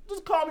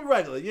 Just call me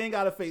regular. You ain't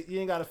gotta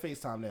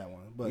FaceTime that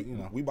one. But you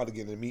know. We about to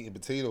get into meat and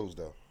potatoes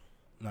though.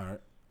 All right.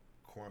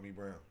 Kwame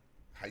Brown.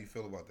 How you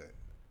feel about that?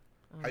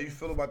 How you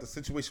feel about the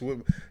situation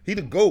with he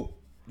the GOAT?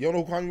 You don't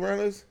know who Kwame Brown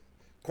is?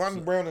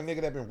 Kwame Brown, the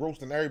nigga that been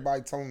roasting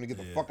everybody, telling him to get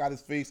the fuck out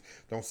his face,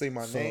 don't say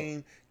my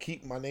name,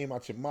 keep my name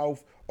out your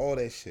mouth, all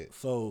that shit.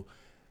 So,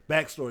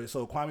 backstory.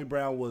 So Kwame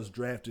Brown was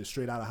drafted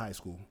straight out of high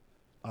school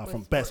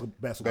from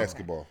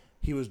basketball.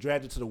 He was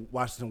drafted to the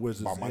Washington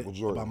Wizards By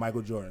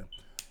Michael Jordan.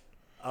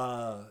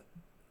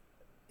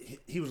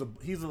 He's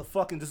a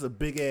fucking just a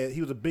big ass.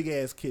 He was a big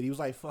ass kid. He was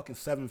like fucking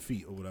 7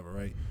 feet or whatever,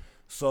 right?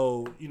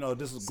 So you know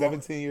this is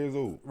 17 years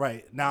old.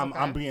 Right now,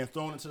 I'm being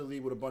thrown into the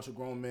league with a bunch of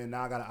grown men.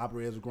 Now I got to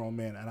operate as a grown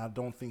man, and I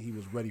don't think he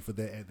was ready for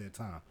that at that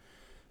time.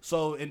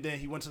 So and then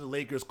he went to the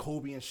Lakers.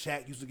 Kobe and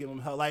Shaq used to give him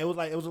help. Like it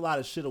was a lot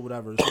of shit or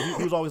whatever. So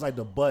he was always like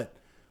the butt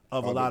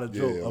of a lot of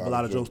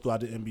jokes throughout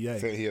the NBA.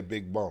 Saying he a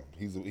big bum.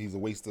 He's a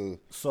waste of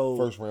So-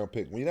 first round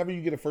pick. Whenever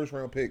you get a first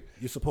round pick,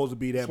 You're supposed to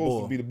be that supposed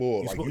bull. to be the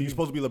bull. You're, Like, you're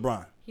supposed to be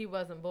LeBron. He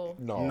wasn't bull.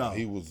 no,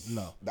 he was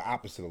no. the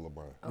opposite of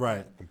LeBron.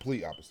 Right.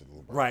 Complete opposite of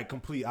LeBron. Right,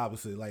 complete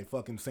opposite, like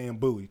fucking Sam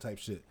Bowie type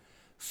shit.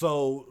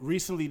 So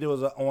recently there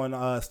was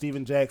on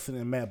Steven Jackson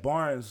and Matt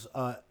Barnes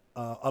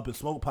Up in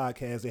Smoke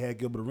podcast. They had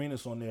Gilbert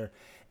Arenas on there,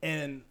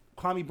 and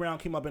Kwame Brown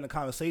came up in the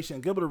conversation.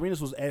 Gilbert Arenas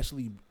was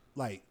actually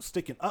like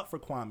sticking up for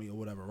Kwame or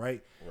whatever,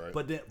 right? Right.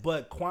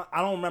 But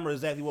I don't remember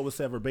exactly what was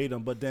said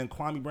verbatim. But then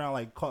Kwame Brown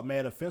like caught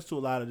mad offense to a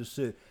lot of this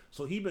shit.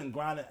 So he been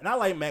grinding. And I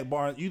like Matt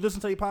Barnes. You listen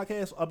to their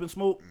podcast, Up in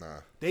Smoke? Nah.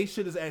 They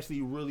shit is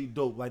actually really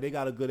dope. Like they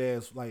got a good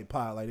ass like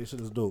pod. Like they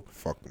shit is dope.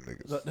 Fuck them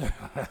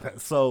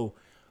niggas. So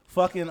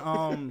fucking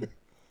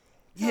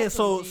yeah,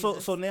 so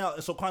now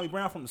Kwame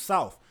Brown from the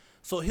South.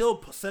 So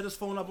he'll set his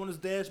phone up on his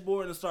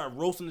dashboard and start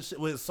roasting the shit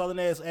with his southern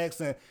ass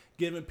accent,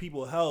 giving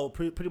people hell,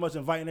 pretty much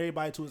inviting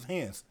everybody to his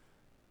hands.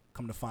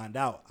 Come to find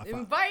out,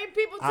 Inviting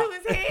people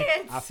to his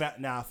hands.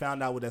 I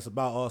found out what that's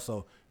about.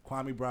 Also,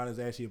 Kwame Brown is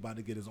actually about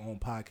to get his own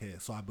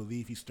podcast, so I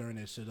believe he's stirring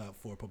that shit up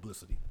for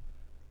publicity.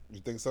 You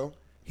think so?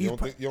 You don't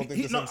think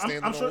this no, is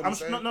standing I'm sure. on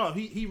what I'm No,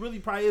 he really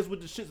probably is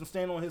with the shit and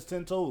standing on his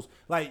 10 toes.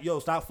 Like, yo,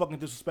 stop fucking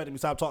disrespecting me,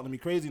 stop talking to me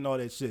crazy and all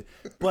that shit.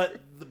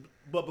 But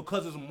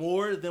because it's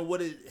more than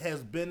what it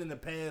has been in the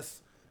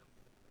past,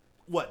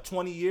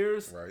 20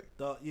 years? Right.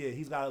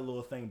 He's got a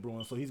little thing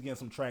brewing, so he's getting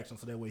some traction,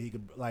 so that way he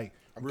could like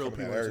I'm real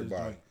coming people. at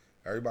everybody.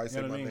 Everybody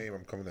say my mean? name.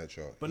 I'm coming at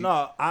y'all. But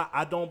no,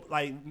 I don't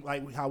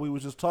like how we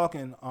was just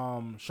talking.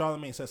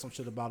 Charlamagne said some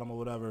shit about him or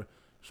whatever.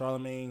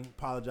 Charlamagne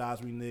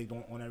apologized, reneged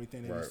on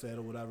everything that he said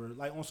or whatever,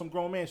 like on some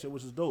grown man shit,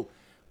 which is dope.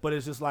 But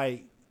it's just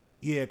like,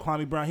 yeah,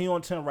 Kwame Brown, he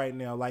on 10 right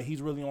now. Like,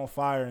 he's really on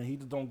fire, and he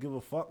just don't give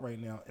a fuck right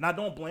now. And I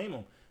don't blame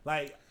him.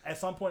 Like, at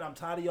some point, I'm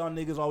tired of y'all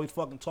niggas always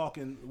fucking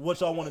talking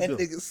what y'all want to do.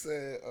 That nigga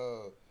said,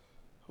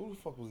 who the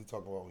fuck was he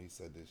talking about when he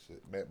said this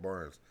shit? Matt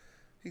Barnes.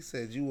 He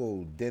said, you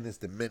old Dennis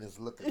the Menace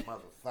looking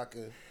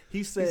motherfucker.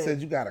 He said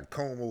you got a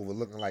comb over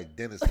looking like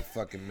Dennis the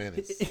fucking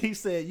Menace. He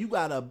said you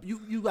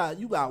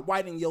got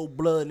white in your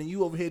blood and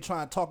you over here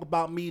trying to talk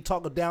about me,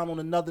 talking down on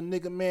another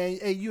nigga, man.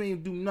 Hey, you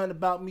ain't do nothing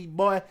about me,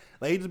 boy.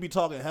 Like, he just be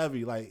talking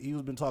heavy. Like, he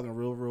was been talking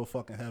real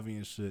fucking heavy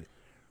and shit.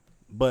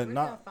 But where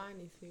not y'all find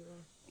these people?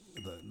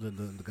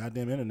 The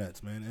goddamn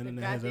internets, man.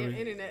 Internet has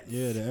internets.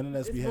 Yeah, the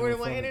internet's It's be more having than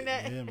one fun.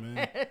 internet. Yeah,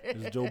 man.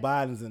 It's Joe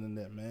Biden's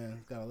internet, man.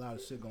 It's got a lot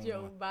of shit going on.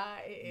 Joe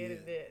Biden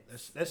internet.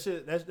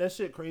 That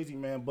shit crazy,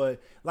 man.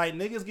 But like,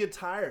 niggas get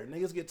tired.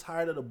 Niggas get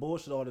tired of the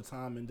bullshit all the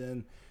time, and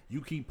then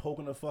you keep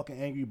poking the fucking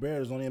Angry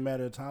Bear. It's only a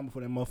matter of time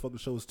before that motherfucker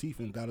shows his teeth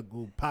and gotta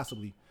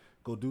possibly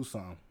go do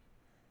something.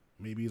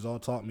 Maybe it's all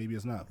talk, maybe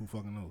it's not. Who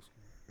fucking knows?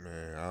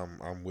 Man,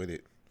 I'm with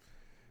it.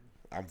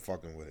 I'm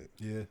fucking with it.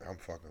 Yeah. I'm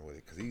fucking with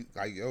it. Because he,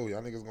 like, yo,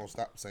 y'all niggas gonna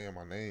stop saying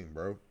my name,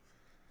 bro.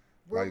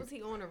 Where like, was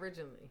he on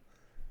originally?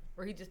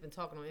 Or he just been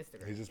talking on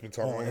Instagram? He's just been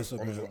talking on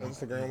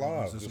Instagram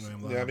Live.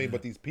 Instagram Live, I mean,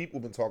 but these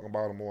people been talking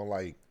about him on,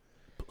 like,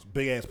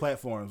 big ass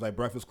platforms like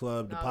Breakfast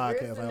Club, the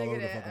podcast, like all over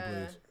the fucking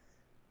place.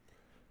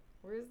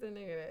 Where's the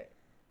nigga that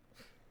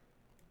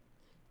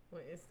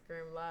on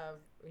Instagram Live?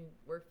 He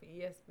worked for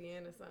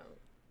ESPN or something,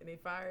 and they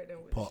fired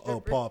him with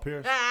Paul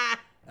Pierce.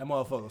 That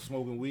motherfucker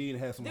smoking weed and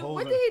had some hoes.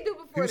 What did he do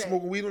before that? He was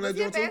smoking weed on that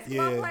joint too?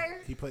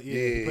 Player? He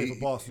played for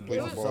Boston. He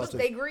played for Boston.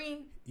 They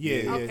green?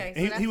 Yeah. Okay,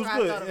 so and he was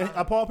good.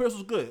 And Paul Pierce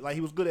was good. Like,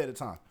 he was good at the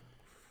time.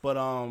 But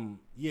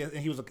yeah, and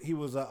he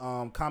was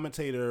a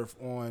commentator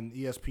on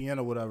ESPN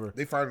or whatever.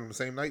 They fired him the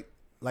same night?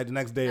 Like the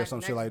next day or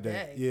some shit like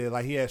that. Yeah,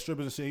 like he had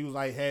strippers and shit. He was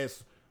like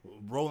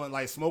rolling,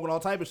 like smoking all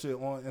type of shit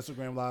on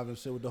Instagram Live and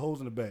shit with the hoes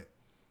in the back.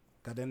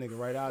 Got that nigga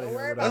right out of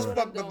here. That's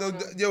fucked up.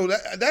 Yo,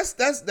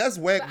 that's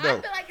whack though.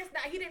 I feel like it's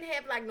not. He didn't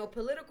have like no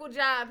political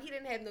job. He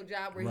didn't have no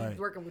job where he's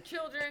working with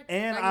children.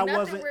 And like, I nothing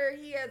wasn't where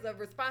he has a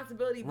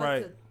responsibility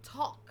but to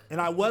talk.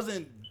 And I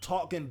wasn't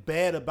talking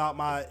bad about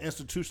my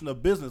institution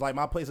of business, like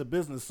my place of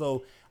business.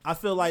 So I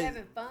feel like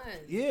having fun.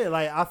 Yeah,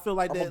 like I feel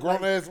like I'm that. a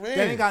grown ass man.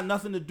 That ain't got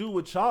nothing to do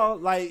with y'all.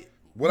 Like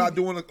what I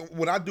do in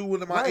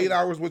my 8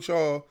 hours with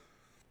y'all.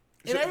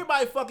 And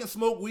everybody fucking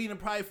smoke weed and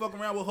probably fucking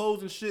around with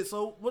hoes and shit.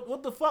 So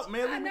what the fuck,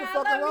 man? Leave me the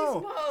fuck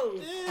alone.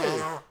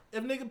 Yeah.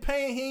 If nigga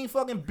paying, he ain't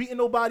fucking beating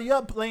nobody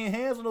up, laying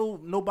hands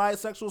on nobody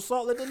sexual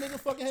assault. Let the nigga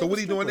fucking. So what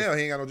he doing now?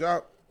 He ain't got no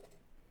job.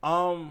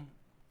 I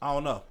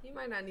don't know. He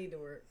might not need to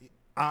work.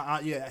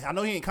 Yeah, I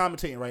know he ain't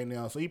commentating right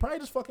now, so he probably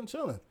just fucking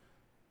chilling.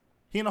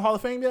 He in the Hall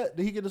of Fame yet?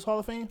 Did he get his Hall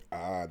of Fame?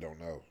 I don't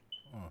know.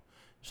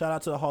 Shout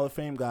out to the Hall of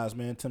Fame guys,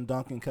 man. Tim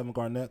Duncan, Kevin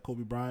Garnett,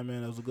 Kobe Bryant,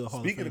 man. That was a good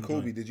Hall of Fame. Speaking of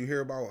Kobe, did you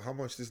hear about how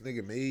much this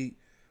nigga made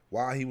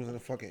while he was in the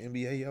fucking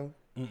NBA, yo?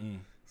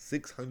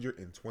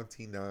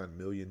 $629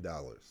 million.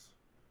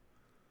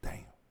 Damn.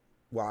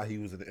 While he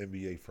was in the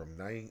NBA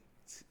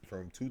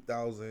from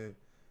 2000,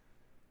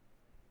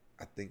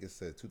 I think it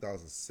said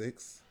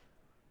 2006.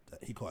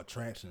 He caught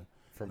traction.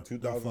 From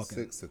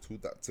 2006 to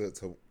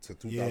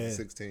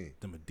 2016.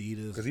 The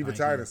Adidas. Because he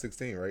retired in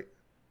 16, right?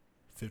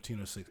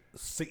 15 or 16.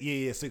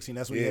 Yeah, 16.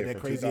 That's when he had that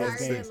crazy ass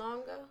game.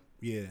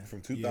 Yeah.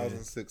 From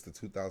 2006 to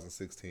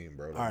 2016,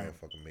 bro. That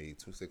motherfucker made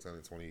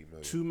 $628 million.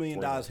 $2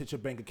 million hit your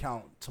bank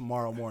account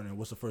tomorrow morning.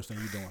 What's the first thing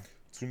you doing?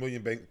 $2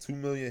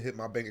 million hit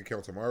my bank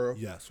account tomorrow.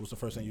 Yes. What's the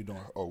first thing you doing?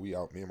 Oh, we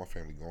out. Me and my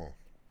family gone.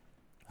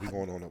 We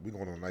going on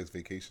a nice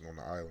vacation on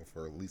the island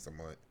for at least a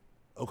month.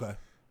 Okay.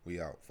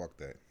 We out. Fuck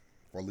that.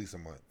 For at least a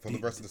month. For the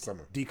rest of the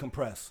summer.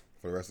 Decompress.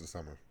 For the rest of the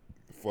summer.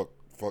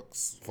 Fuck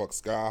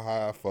Sky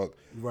High. Fuck.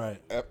 Right.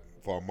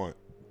 For a month.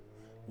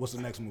 What's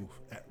the next move?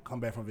 Come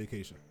back from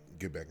vacation.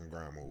 Get back in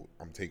grind mode.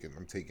 I'm taking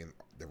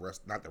the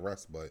rest, not the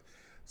rest, but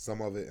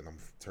some of it, and I'm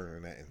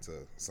turning that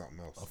into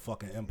something else. A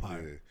fucking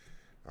empire.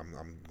 Yeah.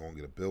 I'm gonna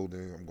get a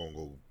building. I'm gonna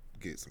go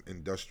get some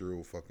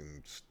industrial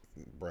fucking.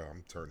 Bro,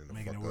 I'm turning the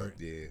fuck up.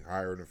 Yeah,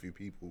 hiring a few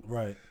people.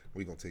 Right.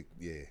 We gonna take.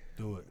 Yeah.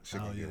 Do it. Shit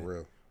gonna get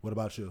real. What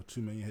about you? $2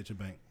 million hit your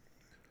bank.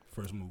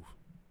 First move.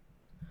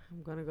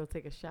 I'm gonna go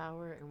take a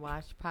shower and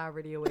wash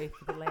poverty away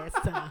for the last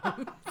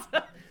time.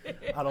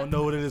 I don't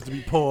know what it is to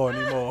be poor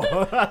anymore.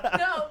 No, but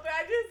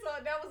I just saw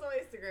that was on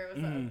Instagram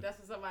or something. That's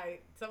what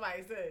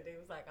somebody said. They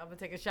was like, I'm gonna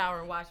take a shower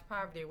and wash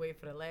poverty away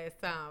for the last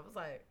time. I was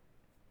like,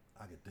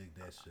 I could dig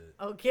that shit.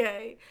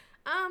 okay.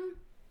 I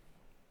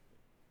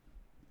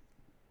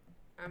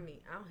mean,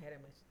 I don't have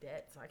that much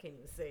debt, so I can't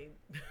even say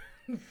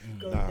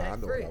go Nah, debt I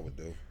know free. what I would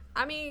do.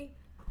 I mean,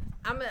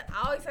 I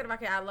always said if I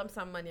can add lump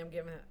sum money, I'm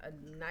giving a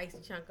nice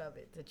chunk of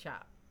it to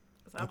Chop.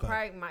 So I Okay.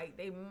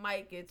 probably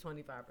might get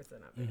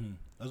 25% of it.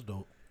 That's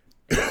dope.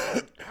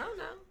 I don't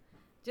know.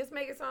 Just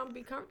make it so I'm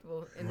be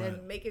comfortable and Right.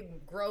 then make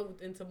it grow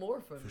into more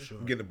for me. For sure.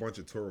 I'm getting a bunch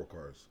of Toro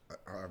cars.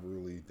 I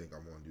really think I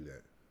want to do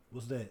that.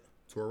 What's that?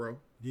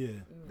 Toro, Yeah.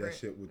 that Rent.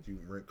 shit with you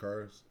rent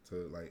cars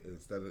to like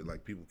instead of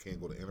like people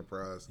can't go to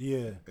Enterprise,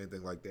 Yeah.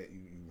 anything like that.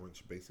 You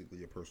rent basically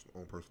your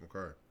own personal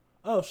car.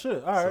 Oh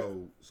shit. All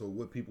right. So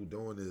what people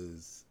doing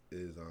is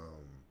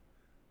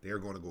they're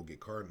going to go get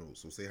car notes.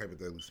 So say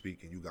hypothetically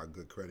speaking, you got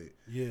good credit.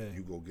 Yeah.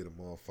 You go get a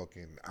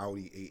motherfucking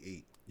Audi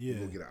A8. Yeah. You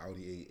go get an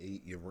Audi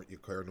A8. You rent your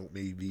car note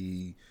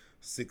maybe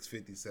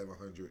 $650,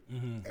 $700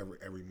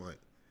 every month.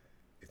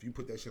 If you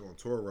put that shit on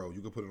Toro, you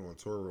can put it on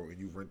Toro and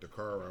you rent the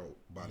car out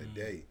by the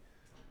day,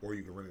 or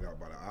you can rent it out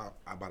by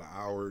the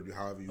hour,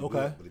 however you do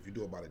Okay. it. But if you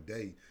do it by the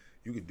day,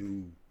 you could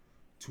do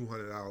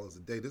 $200 a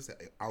day. This is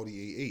an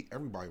Audi A8.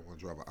 Everybody want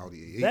to drive an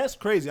Audi A8. That's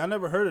crazy. I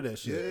never heard of that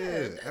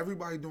shit. Yeah,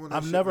 everybody doing that.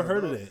 I've shit never now,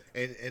 heard of dog.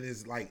 that. And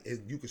it's like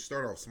you can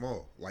start off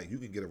small. Like you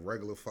can get a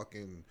regular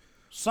fucking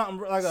Something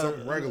like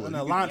Something regular. an You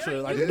can-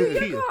 Elantra, like a you new can use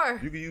Kia. your car.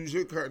 You can use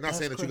your car. Not That's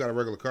saying that you crazy. got a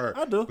regular car.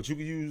 I do. But you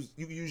can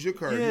use your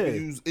car. Yeah. You can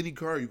use any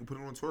car. You can put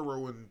it on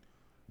Toro and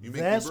you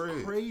make That's your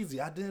bread.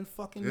 crazy. I didn't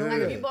fucking know Yeah. Like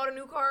that. if you bought a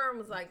new car and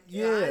was like,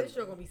 yeah, Yeah. this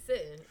shit gonna be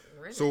sitting.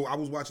 Rent So I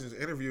was watching this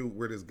interview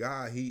where this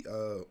guy,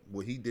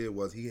 what he did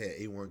was he had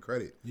A1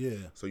 credit. Yeah.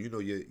 So you know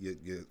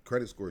your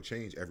credit score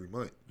changed every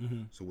month.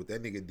 Mm-hmm. So what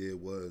that nigga did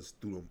was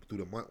through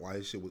the month while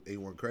his shit was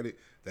A1 credit,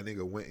 that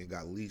nigga went and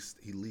got leased.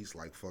 He leased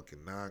like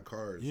fucking 9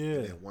 cars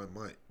Yeah. in 1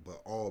 month,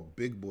 but all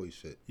big boy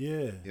shit.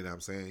 Yeah. You know what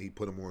I'm saying? He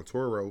put them on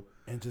Toro.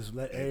 And just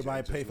let and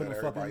everybody just pay for let the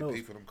everybody fucking pay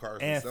notes. for them cars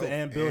And himself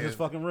and build his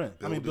fucking rent.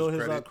 I mean, build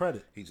his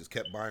credit. He just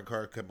kept buying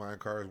cars.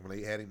 When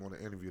they had him on the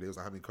interview, they was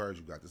like, "How many cars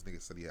you got?" This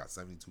nigga said he had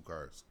 72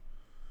 cars.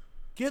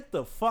 Get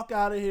the fuck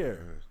out of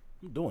here.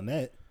 I'm doing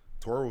that.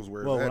 Toro's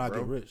where Well, it's when at, I bro.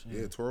 get rich,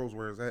 yeah. Yeah, Toro's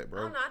where it's at, I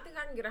bro. don't know. I think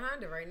I can get a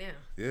Honda right now.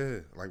 Yeah,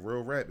 like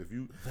real rap. If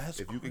you That's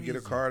can get a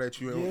crazy. car that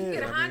you Yeah. You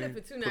get a I Honda mean,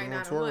 for put it on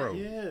 $299 a Toro. month.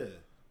 Yeah. Put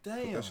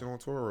Damn. that shit on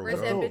Toro. Rent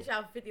bro. that dope. bitch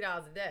out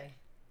 $50 a day.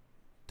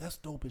 That's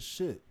dope as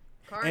shit.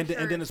 Car And then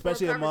insurance,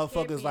 especially if full coverage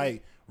can't motherfuckers be-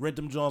 like rent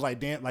them joints like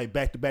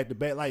back to back to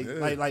back, like Yeah.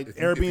 like If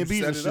you Airbnbs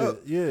set and it shit. up,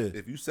 Yeah.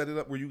 If you set it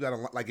up where you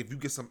got like if you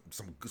get some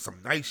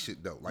nice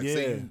shit though, like Yeah.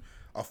 say you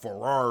a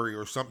Ferrari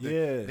or something,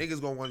 Yeah. niggas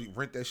gonna want you to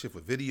rent that shit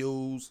for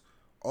videos,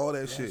 all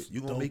that shit.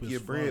 You gonna dope make as your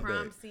fuck. bread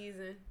Prime back.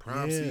 season.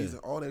 Prime Yeah. season,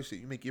 all that shit.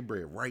 You make your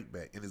bread right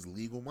back, and it's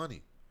legal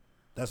money,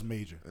 That's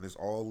major. and it's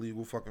all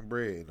legal fucking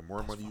bread. And the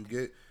more money you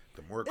get,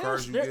 the more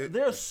cars you get.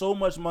 There's so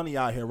much money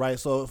out here, right?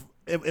 So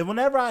if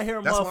whenever I hear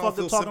a That's why I feel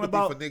motherfucker talking sympathy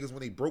about for niggas when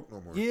they broke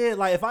no more. yeah,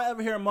 like if I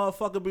ever hear a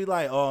motherfucker be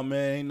like, "Oh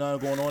man, ain't nothing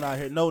going on out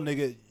here," no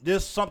nigga,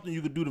 there's something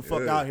you could do to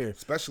fuck Yeah, out here,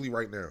 especially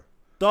right now.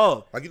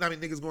 dog. Like you know how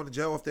many niggas going to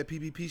jail off that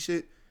PPP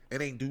shit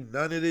and ain't do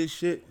none of this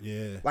shit.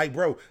 Yeah. Like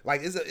bro,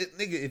 like nigga,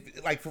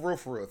 if like for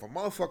real, if a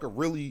motherfucker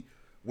really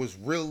was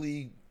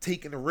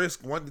taking the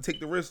risk, wanted to take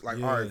the risk, like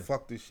Yeah. all right,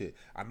 fuck this shit.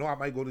 I know I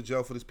might go to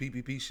jail for this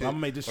PPP shit. I'ma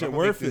make this but shit I'ma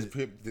worth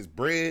make this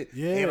bread,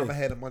 Yeah. and I'm gonna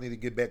have the money to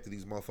get back to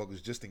these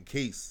motherfuckers just in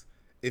case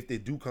if they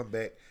do come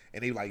back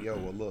and they like, yo,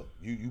 well look,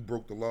 you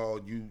broke the law,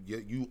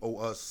 you owe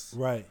us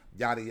Right.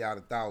 yada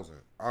yada 1,000.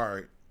 All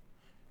right.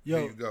 Yo,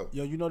 Here you go.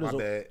 Yo, you know there's My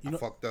a bad. you know, I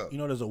fucked up. You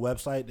know there's a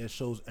website that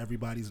shows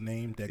everybody's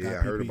name that got Yeah,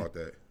 I heard PP. about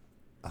that.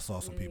 I saw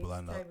some people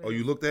I know. Oh,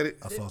 you looked at it?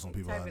 I saw some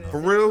people I Type in know. a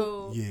For zip real?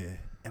 code. Yeah,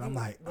 and I'm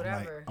like,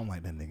 Whatever. I'm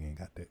like that nigga ain't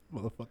got that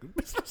motherfucking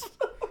business.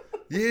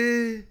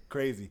 Yeah.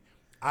 Crazy.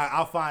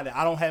 I'll find it.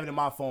 I don't have it in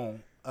my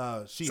phone.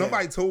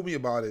 Somebody told me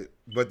about it,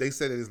 but they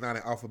said it is not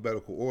in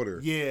alphabetical order.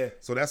 Yeah.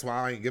 So that's why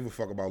I ain't give a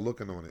fuck about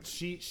looking on it.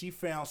 She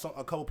found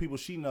a couple people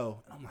she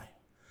know. And I'm like,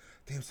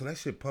 Damn, so that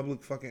shit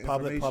public fucking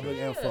public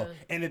information. info, Yeah.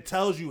 and it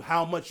tells you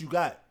how much you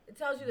got. It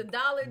tells you the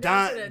dollar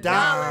down to the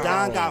Don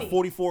dollar. got penny.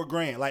 44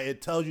 grand. Like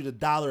it tells you the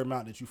dollar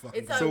amount that you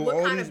fucking It got. tells you So what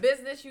all kind these- of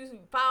business you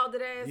filed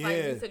it as. Like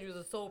Yeah. you said, you was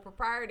a sole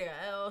proprietor,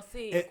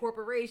 LLC, And-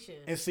 corporation.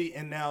 And see,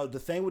 and now the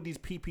thing with these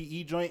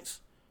PPE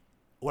joints,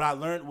 what I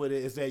learned with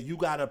it is that you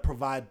gotta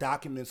provide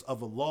documents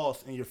of a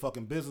loss in your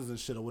fucking business and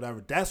shit or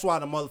whatever. That's why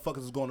the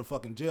motherfuckers is going to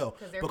fucking jail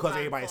Because they're because providing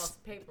everybody's false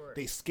paperwork.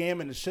 they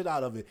scamming the shit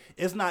out of it.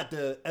 It's not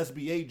the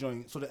SBA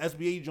joint. So the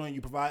SBA joint,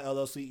 you provide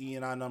LLC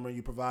E&I number, and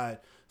you provide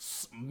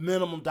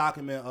minimum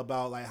document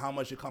about like how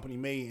much your company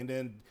made, and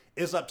then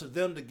it's up to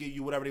them to give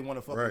you whatever they want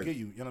to fucking Right. give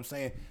you. You know what I'm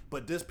saying?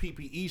 But this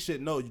PPE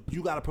shit, no,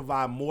 you got to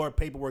provide more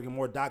paperwork and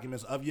more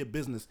documents of your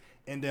business,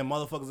 and then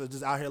motherfuckers are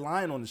just out here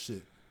lying on the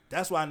shit.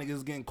 That's why niggas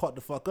is getting caught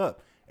the fuck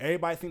up.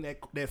 Everybody think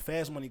that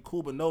fast money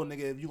cool, but no,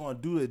 nigga, if you gonna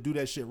do it, do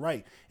that shit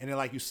right. And then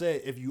like you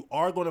said, if you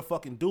are gonna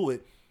fucking do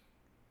it,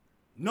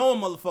 knowing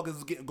motherfuckers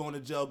is going to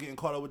jail, getting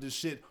caught up with this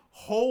shit.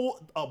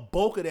 Hold a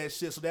bulk of that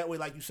shit so that way,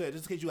 like you said,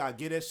 just in case you gotta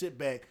get that shit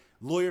back,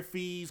 lawyer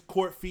fees,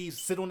 court fees,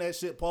 sit on that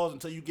shit, pause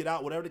until you get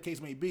out, whatever the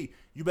case may be.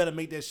 You better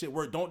make that shit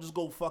work. Don't just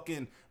go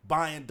fucking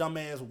buying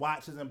dumbass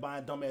watches and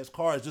buying dumbass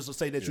cars just to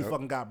say that you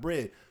fucking got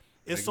bread.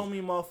 It's so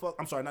many motherfuckers.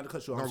 I'm sorry, not to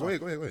cut you off. No,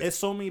 go ahead. It's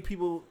so many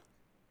people.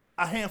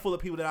 A handful of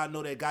people that I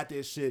know that got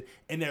that shit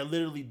and they're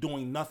literally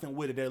doing nothing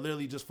with it. They're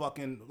literally just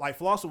fucking like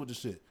flossing with the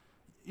shit.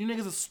 You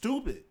niggas are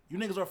stupid. You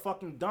niggas are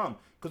fucking dumb.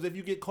 Because if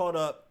you get caught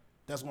up,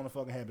 that's gonna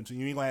fucking happen to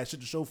you. You ain't gonna have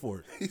shit to show for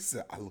it. He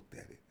said, I looked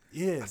at it.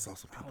 Yeah. I saw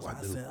some people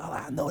I said,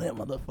 I know that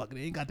motherfucker.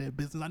 They ain't got that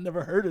business. I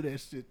never heard of that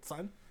shit,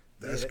 son.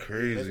 That's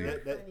crazy.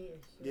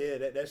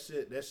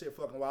 That shit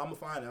fucking wild. I'm gonna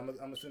find it. I'm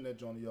gonna send that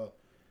joint to y'all.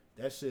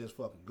 That shit is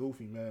fucking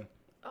goofy, man.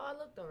 Oh, I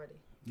looked already.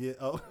 Yeah.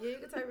 Oh. Yeah, you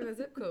can type in a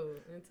zip code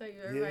and tell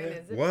you everybody in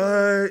that zip What?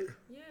 code.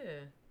 Yeah.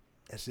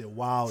 That shit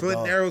wild. So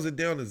dog. it narrows it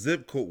down to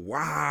zip code.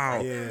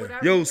 Wow. Yeah.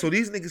 Yo, so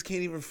these niggas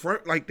can't even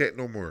front like that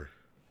no more.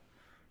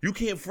 You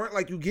can't front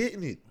like you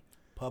getting it.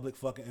 Public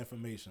fucking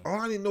information.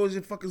 All I didn't know is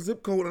your fucking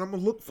zip code, and I'm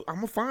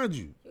gonna find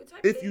you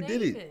if you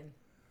did it.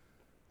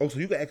 Oh, so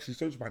you can actually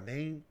search my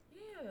name?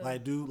 Yeah.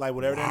 Like do like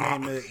whatever their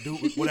name is, do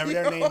whatever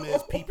their name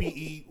is,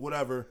 PPE,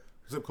 whatever,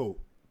 zip code.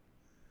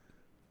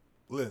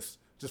 List.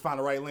 Just find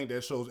the right link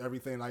that shows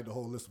everything, like the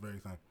whole list of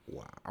everything.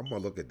 Wow, I'm gonna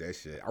look at that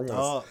shit. I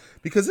want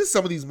because there's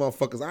some of these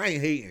motherfuckers I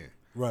ain't hating.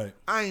 Right.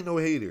 I ain't no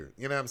hater.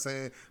 You know what I'm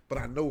saying? But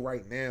I know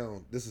right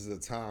now this is a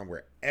time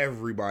where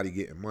everybody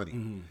getting money.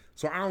 Mm-hmm.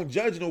 So I don't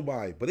judge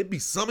nobody. But it be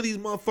some of these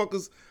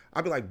motherfuckers.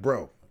 I be like,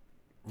 bro,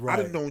 right.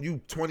 I done known you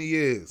 20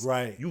 years.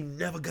 Right. You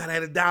never got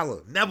at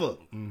 $1. Never.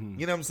 Mm-hmm.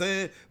 You know what I'm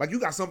saying? Like you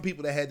got some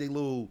people that had their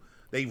little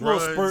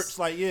runs. Spurts,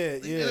 like yeah.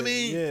 You know what I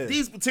mean? Yeah.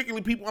 These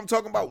particular people I'm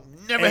talking about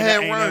never had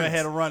runs. Never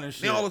had a run and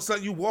shit. Then all of a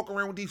sudden you walk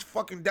around with these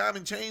fucking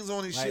diamond chains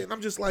on and shit, and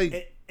I'm just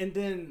like, and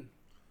then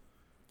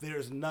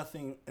there's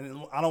nothing,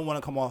 and I don't want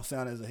to come off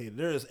sound as a hater.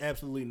 There is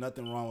absolutely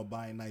nothing wrong with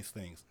buying nice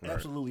things. Right.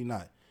 Absolutely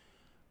not.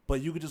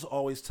 But you could just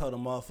always tell the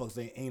motherfuckers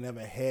they ain't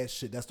ever had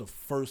shit. That's the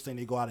first thing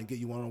they go out and get.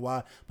 You want to know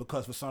why?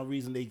 Because for some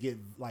reason they get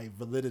like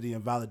validity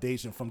and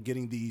validation from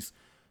getting these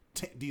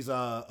what's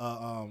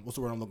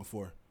the word I'm looking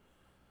for?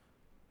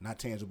 Not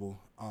tangible.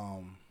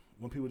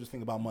 When people just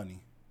think about money.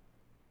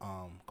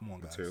 Come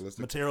on, guys.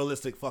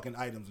 Materialistic fucking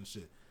items and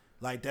shit.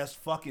 Like that's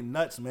fucking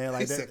nuts, man.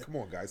 Like he that. Said, come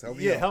on, guys, help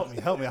me. Yeah, out.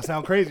 help me. I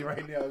sound crazy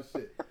right now and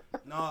shit.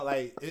 No,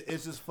 like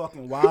it's just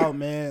fucking wild,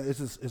 man.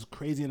 It's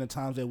crazy in the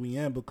times that we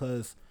in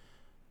because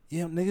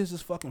niggas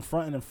just fucking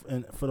fronting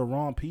and for the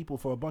wrong people,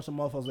 for a bunch of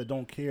motherfuckers that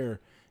don't care.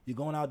 You're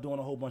going out doing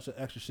a whole bunch of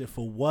extra shit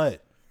for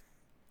what?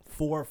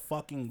 For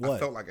fucking what? I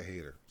felt like a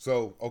hater.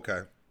 So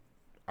okay,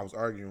 I was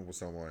arguing with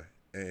someone.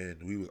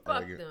 And we was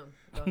arguing.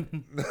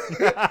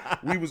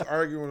 We was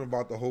arguing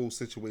about the whole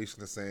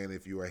situation of saying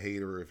if you're a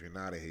hater or if you're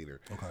not a hater.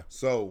 Okay.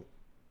 So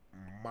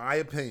my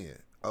opinion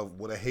of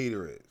what a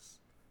hater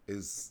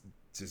is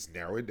just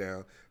narrow it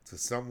down to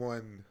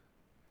someone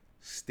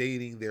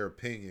stating their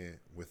opinion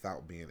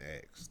without being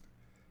asked.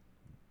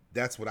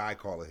 That's what I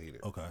call a hater.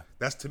 Okay.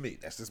 That's to me.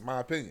 That's just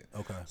my opinion.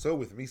 Okay. So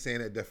with me saying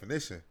that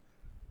definition,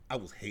 I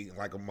was hating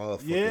like a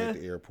motherfucker at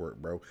the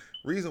airport, bro.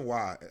 Reason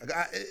why?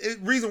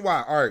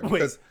 All right,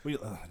 because this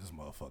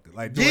motherfucker,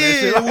 like doing that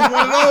shit. It was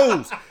one of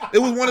those. It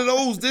was one of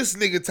those this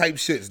nigga type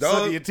shits, dog.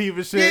 Sucking your teeth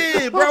and shit.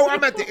 Yeah, bro.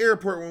 I'm at the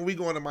airport when we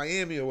going to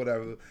Miami or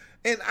whatever,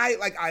 and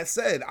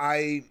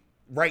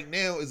right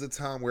now is a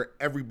time where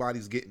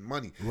everybody's getting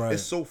money. Right.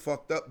 It's so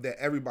fucked up that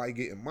everybody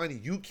getting money.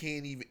 You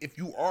can't even if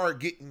you are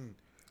getting.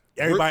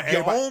 Everybody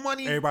own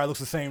money. Everybody looks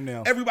the same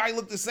now. Everybody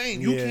look the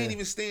same. You can't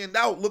even stand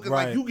out looking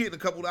like you getting a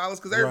couple dollars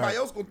because everybody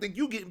else gonna think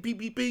you getting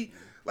PPP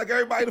like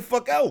everybody the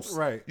fuck else.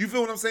 Right. You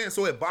feel what I'm saying?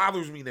 So it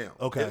bothers me now.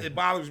 Okay. It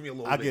bothers me a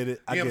little bit. I get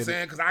it. You know what I'm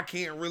saying? Because I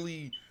can't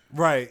really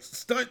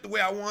stunt the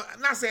way I want.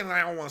 I'm not saying that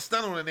I don't want to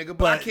stunt on a nigga,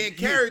 but I can't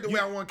carry it the way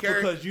I want to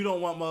carry it. Because you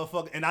don't want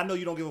motherfucker, and I know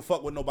you don't give a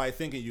fuck what nobody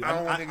thinking you. I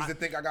don't want niggas to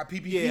think I got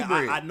PPP Yeah,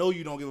 bread. I know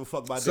you don't give a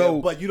fuck about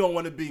that, but you don't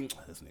want to be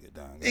this nigga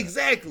down.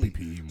 Exactly.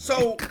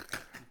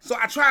 So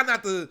I try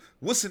not to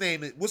what's the name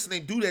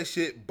do that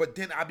shit, but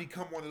then I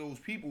become one of those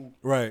people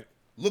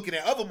looking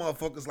at other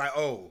motherfuckers like,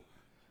 oh,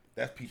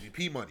 that's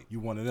PPP money.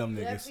 You one of them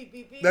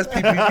niggas. That's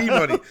PPP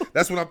money.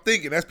 That's what I'm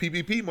thinking. That's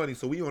PPP money.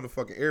 So we on the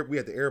fucking we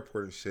at the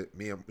airport and shit.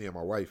 Me and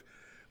my wife,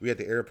 we at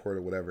the airport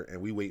or whatever,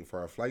 and we waiting for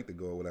our flight to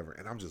go or whatever.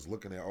 And I'm just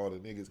looking at all the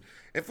niggas,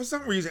 and for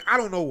some reason I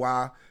don't know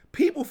why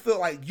people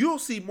feel like you'll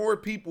see more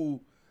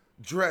people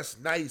dress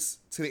nice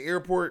to the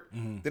airport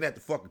than at the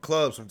fucking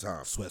club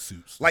sometimes.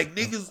 Sweatsuits. Like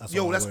niggas,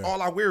 that's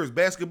all I wear is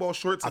basketball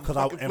shorts and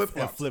fucking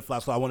flip-flops.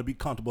 Flip-flops, so I want to be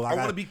comfortable. I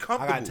want to be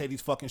comfortable. I got to take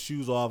these fucking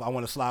shoes off. I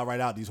want to slide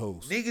right out these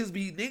hoes. Niggas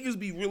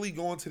be really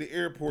going to the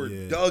airport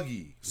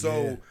Dougie.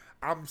 So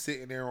I'm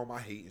sitting there on my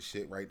hating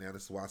shit right now.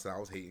 This is why I said I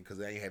was hating because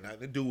they ain't had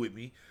nothing to do with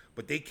me.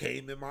 But they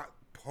came in my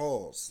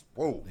pause.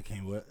 Whoa. They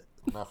came what?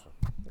 Nothing.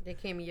 They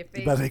came in your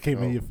face. They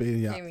came in your face,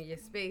 yeah. Came in your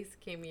space,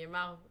 came in your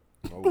mouth.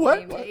 What?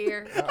 Came in your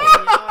ear, came in your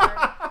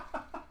heart.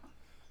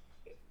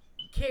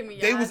 Gave me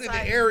your They was in the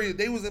eyesight. area.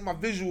 They was in my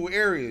visual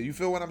area. You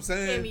feel what I'm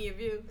saying? Gave me a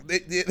view.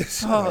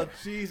 Oh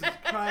Jesus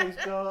Christ,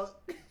 dog.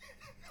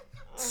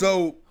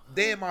 So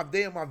they in my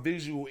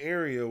visual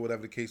area or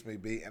whatever the case may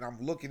be, and I'm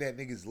looking at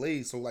niggas'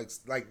 legs. So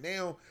like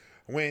now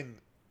when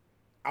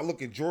I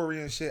look at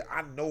jewelry and shit,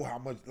 I know how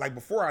much. Like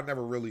before, I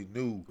never really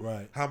knew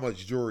how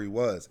much jewelry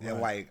was, and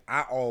like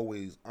I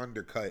always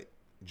undercut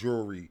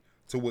jewelry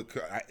to what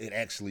it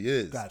actually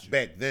is.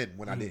 Back then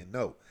when I didn't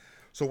know.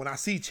 So when I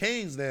see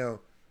chains now,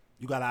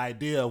 you got an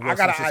idea. Of I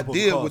got an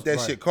idea what that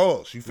shit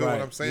costs. You feel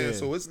what I'm saying? Yeah.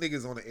 So it's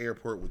niggas on the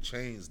airport with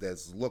chains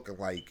that's looking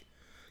like.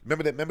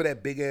 Remember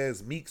that big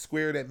ass Meek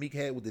square that Meek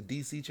had with the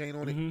DC chain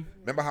on it?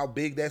 Remember how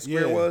big that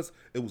square was?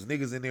 It was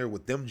niggas in there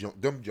with them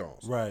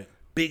Jones. Right.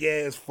 Big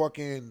ass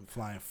fucking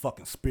flying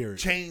fucking Spirit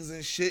chains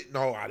and shit.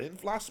 No, I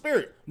didn't fly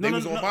Spirit. They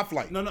was on my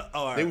flight. No. Oh,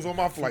 all they right. was on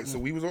my flight, so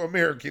we was on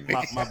American.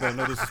 My bad,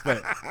 no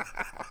disrespect.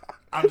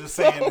 I'm just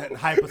saying that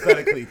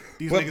hypothetically,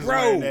 these niggas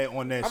are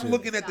on that shit. I'm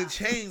looking at the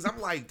chains.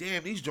 I'm like,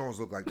 damn, these Jones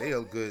look like they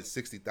a good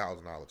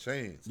 $60,000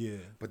 chains. Yeah.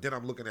 But then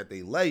I'm looking at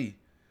they lay,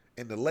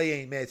 and the lay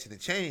ain't matching the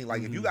chain.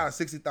 Like if you got a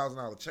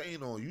 $60,000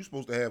 chain on, you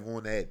supposed to have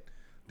on that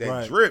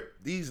drip.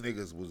 These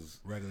niggas was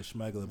regular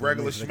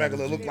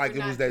schmeggler. Looked like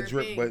it was that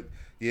drip, but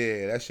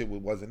yeah, that shit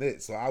wasn't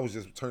it. So I was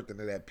just turned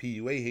into that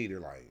PUA hater.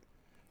 Like,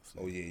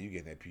 oh yeah, you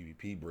getting that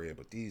PVP bread,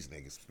 but these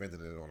niggas spending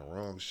it on the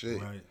wrong shit.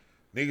 Right.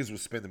 Niggas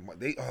was spending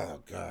money. Oh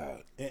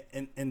god.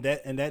 And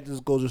that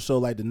just goes to show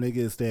like the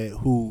niggas that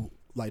who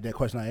like that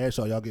question I asked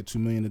y'all get $2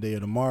 million today or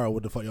tomorrow.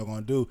 What the fuck y'all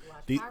gonna do?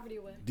 These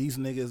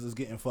niggas is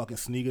getting fucking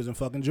sneakers and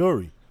fucking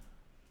jewelry.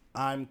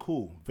 I'm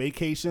cool.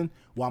 Vacation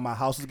while my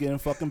house is getting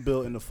fucking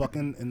built in the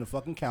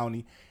fucking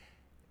county.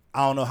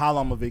 I don't know how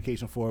long I'm a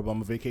vacation for, but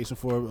I'm a vacation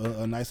for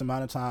a nice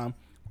amount of time.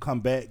 Come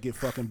back, get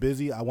fucking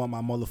busy. I want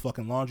my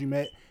motherfucking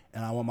laundromat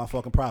and I want my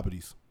fucking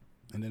properties.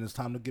 And then it's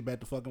time to get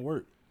back to fucking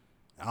work.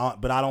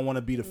 But I don't want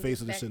to be the face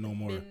of this shit no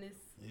more. Business.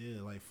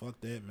 Yeah, like fuck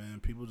that, man.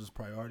 People just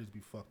priorities be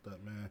fucked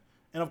up, man.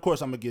 And of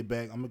course I'm gonna get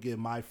back. I'm gonna give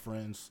my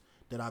friends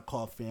that I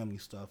call family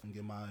stuff and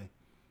give my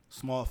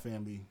small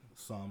family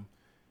some.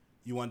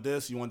 You want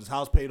this? You want this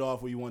house paid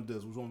off, or you want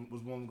this? Which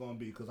one gonna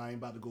be? Because I ain't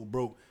about to go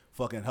broke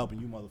fucking helping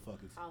you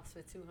motherfuckers. House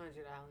for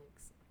 200,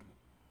 Alex.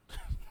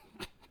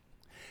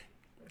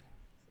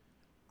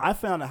 I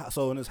found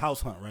so in this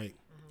house hunt, right?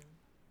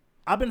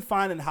 I've been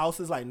finding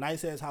houses, like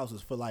nice ass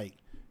houses for like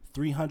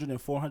 300 and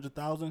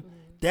 400,000.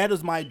 That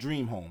is my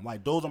dream home.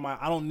 Like those are my.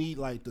 I don't need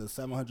like the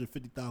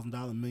 $750,000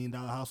 $1 million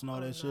house and all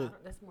that shit.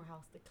 That's more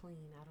house to clean.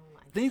 I don't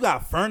like. Then you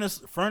got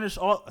furnish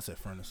all. I said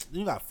furnish. Then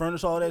you got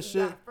furnish all that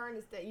shit. Got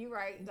furnace that you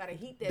right. You gotta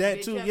heat that. That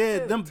bitch too, up yeah.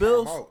 too. Them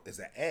bills. It's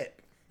an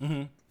app.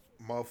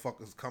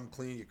 Motherfuckers come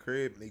clean your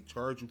crib and they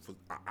charge you for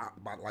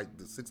about like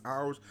the 6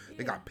 hours. Yeah.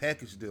 They got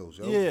package deals,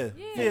 yo. Yeah.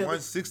 For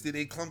 $160,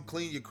 they come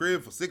clean your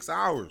crib for 6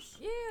 hours.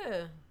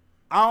 Yeah.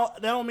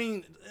 That don't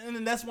mean,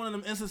 and that's one of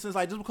them instances.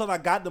 Like just because I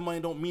got the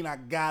money, don't mean I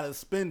gotta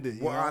spend it.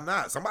 Well, why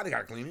not? Somebody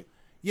gotta clean it.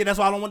 Yeah, that's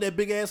why I don't want that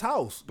big ass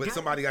house. But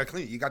somebody gotta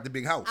clean it. You got the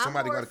big house.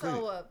 Somebody gotta clean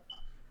it.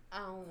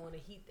 I don't want to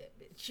heat that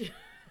bitch.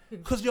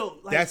 Cause yo,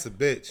 like, that's a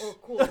bitch. Or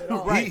cool it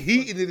off. Right.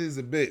 Heating it is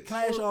a bitch. Can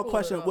I ask y'all a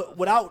question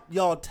without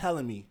y'all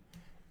telling me?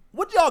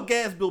 What y'all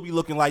gas bill be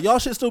looking like? Y'all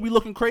should still be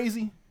looking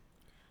crazy.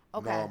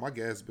 Okay. No, my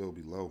gas bill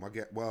be low. My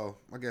gas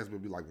bill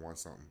be like $1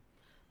 something.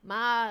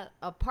 My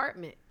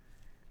apartment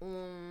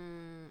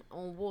on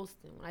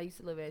Woolston. When I used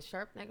to live at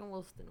Sharpneck and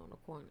Woolston on the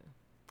corner.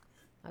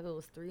 My bill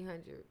was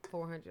 $300,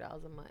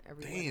 $400 a month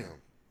every month.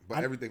 Damn.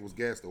 But everything was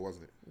gas though,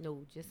 wasn't it?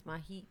 No, just my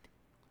heat.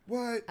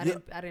 What? I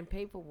didn't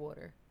pay for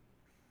water.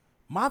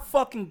 My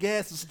fucking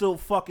gas is still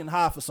fucking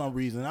high for some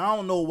reason. I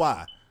don't know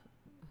why.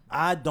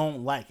 I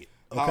don't like it.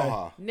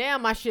 Okay. Now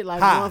my shit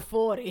like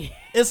 140.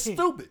 It's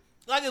stupid.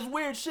 Like it's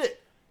weird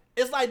shit.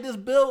 It's like this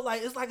bill,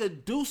 like it's like a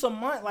deuce a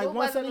month, like what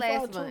was it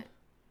last 175 month?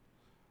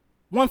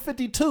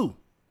 152.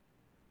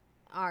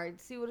 All right,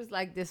 see what it's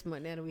like this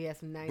month. Now that we have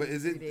some 90 But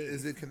is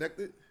days. it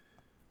connected?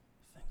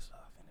 I think so.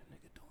 I think that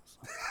nigga doing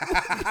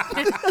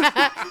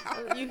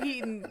something. You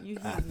heating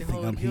the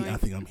whole I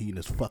joint. think I'm heating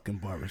this fucking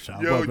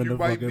barbershop. Yo, up in you the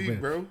might fucking be,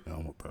 bed. bro.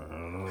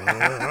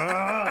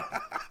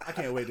 I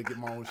can't wait to get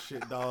my own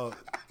shit, dog.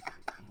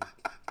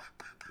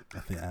 I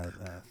think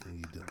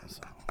you doing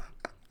something.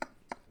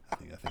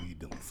 I think you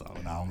doing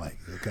something. I don't like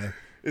it. Okay.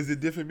 Is it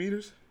different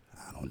meters?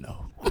 I don't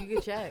know. You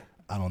can check.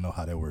 I don't know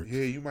how that works.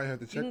 Yeah, you might have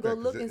to check. You can go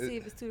look and see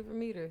if it's 2 different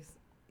meters.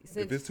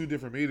 If it's 2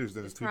 different meters,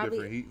 then it's 2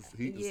 different heat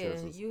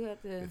sources. You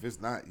have to. If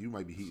it's not, you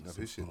might be heating up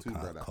his shit too,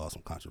 brother. Cause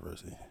some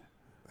controversy.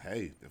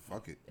 Hey, then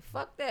fuck it.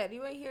 Fuck that.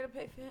 You ain't here to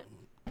pay for him.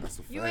 That's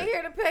a fact. You ain't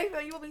here to pay for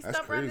him. You will be That's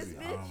stuck around this crazy.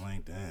 I bitch. don't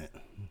like that.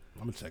 I'm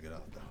gonna check it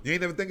out though. You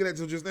ain't never think of that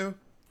till just now?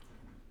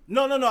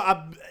 No.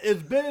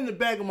 It's been in the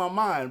back of my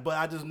mind, but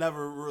I just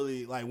never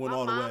really like went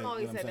all the way. My mom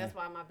always you know said what I'm that's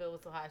why my bill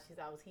was so high. She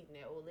said I was heating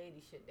that old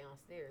lady shit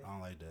downstairs. I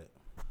don't like that.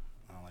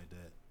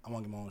 I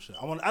want to get my own shit.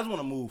 I just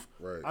want to move.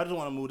 Right. I just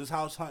want to move. This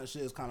house hunt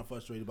shit is kind of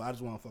frustrating, but I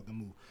just want to fucking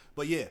move.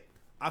 But yeah,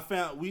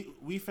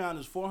 we found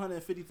this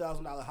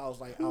 $450,000 house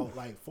like out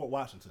like Fort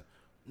Washington.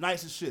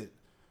 Nice as shit.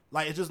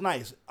 Like it's just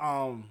nice.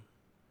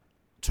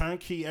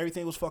 turnkey.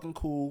 Everything was fucking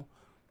cool.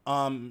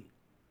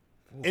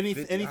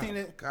 Anything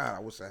that God, I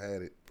wish I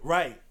had it.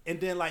 right, and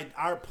then like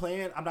our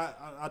plan.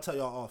 I'll tell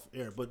y'all off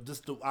air, but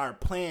just our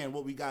plan,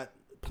 what we got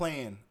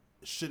planned,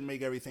 should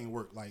make everything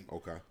work. Like,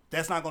 Okay.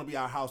 that's not going to be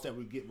our house that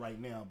we get right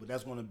now, but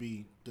that's going to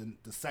be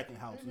the second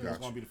house. That's Gotcha.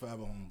 going to be the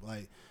forever home.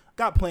 Like,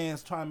 got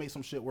plans, trying to make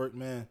some shit work,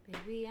 man.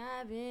 Baby,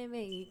 I've been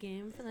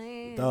making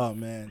plans. Dog,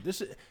 man, this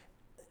shit.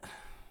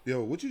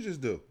 Yo, what you just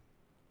do?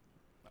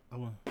 I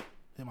want to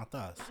hit my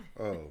thighs.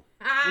 Oh.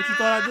 What you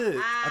thought I did?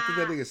 I think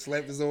that nigga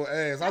slapped his own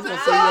ass. I was gonna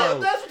say, Oh,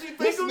 yo, that's what you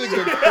this think of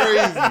nigga me?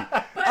 crazy.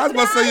 I was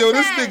gonna say, yo,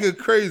 this Dad nigga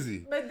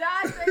crazy. But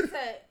Dad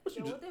said,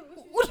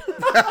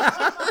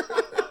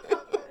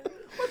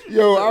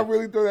 Yo, I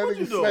really thought that What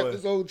you nigga slapped doing?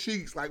 his own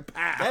cheeks like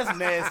pow. That's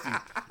nasty.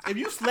 If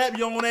you slap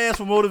your own ass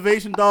for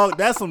motivation, dog,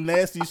 that's some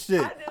nasty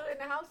shit. I do it in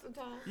the house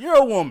sometimes. You're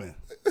a woman.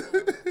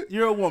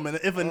 You're a woman.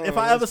 If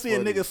I ever that's see a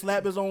funny. nigga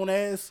slap his own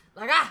ass,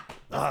 Like,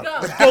 let's go.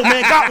 let's go,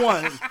 man, got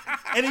one.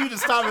 And then you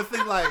just stop and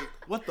think like,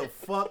 what the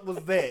fuck was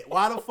that?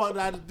 Why the fuck did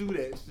I just do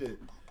that shit?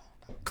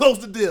 Close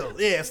the deal.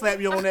 Yeah, slap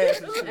your own ass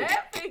and shit.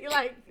 Happy,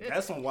 like,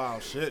 That's some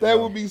wild shit. That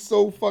bro. would be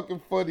so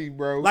fucking funny,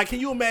 bro. Like, can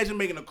you imagine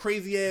making a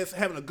crazy ass,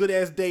 having a good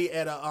ass day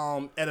at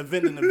a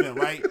vending event,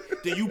 right?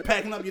 Then you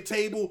packing up your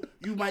table,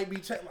 you might be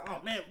checking. Oh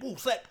man, woo,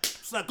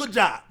 slap, good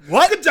job.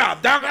 What? Good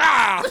job, dog.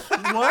 Ah,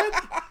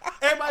 what?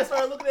 Everybody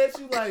started looking at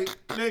you like,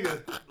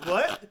 nigga,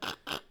 what?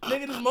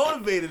 Nigga just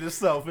motivated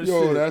himself and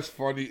Yo, shit. that's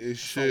funny as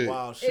shit.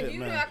 Wild shit, if you're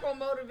man. not gonna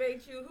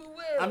motivate you, who will?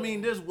 I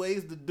mean, there's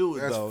ways to do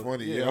it That's though.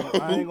 funny, yeah, yo.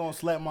 I ain't gonna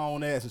slap my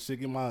own ass and shit.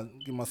 Get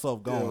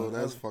myself going. Yo,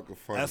 that's fucking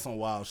funny. That's some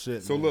wild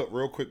shit. So man. look,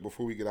 real quick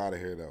before we get out of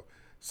here though.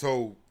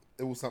 So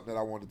it was something that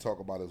I wanted to talk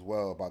about as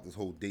well about this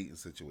whole dating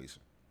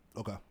situation.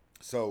 Okay.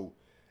 So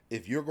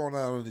if you're going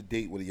out on a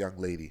date with a young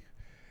lady,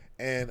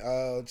 and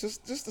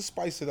just to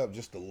spice it up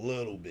just a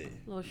little bit.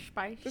 little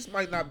spice.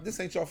 This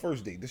ain't your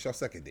first date. This your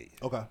second date.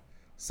 Okay.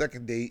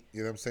 Second date, you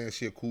know what I'm saying?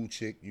 She a cool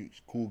chick, you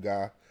cool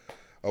guy,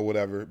 or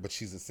whatever. But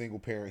she's a single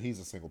parent. He's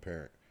a single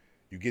parent.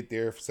 You get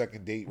there for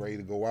second date, ready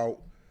to go out,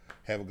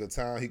 have a good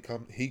time.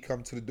 He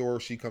come to the door.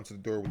 She come to the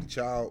door with the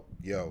child.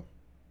 Yo,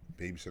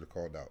 babysitter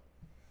called out.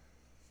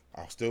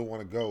 I still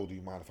want to go. Do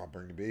you mind if I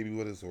bring the baby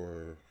with us,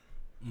 or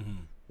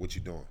what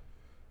you doing?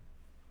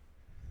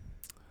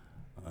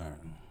 All right.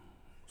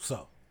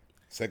 So,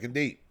 Second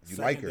date, you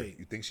Second like her. date.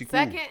 You think she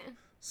cool.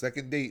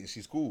 Second, Date, and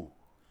she's cool.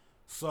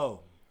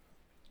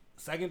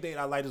 second date,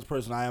 I like this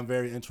person. I am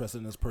very interested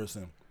in this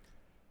person.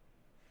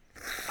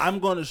 I'm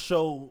gonna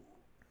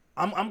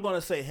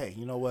say, hey,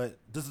 you know what?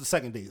 This is the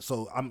second date.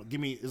 So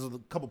there's a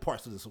couple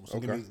parts to this. So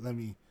Okay. let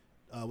me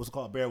what's it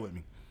called? Bear with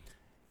me.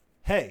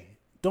 Hey,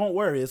 don't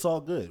worry, it's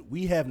all good.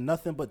 We have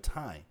nothing but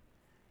time.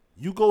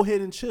 You go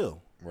ahead and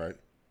chill. Right.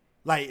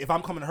 Like, if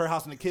I'm coming to her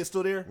house and the kid's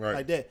still there, Right.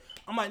 like that,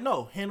 I'm like,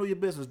 no, handle your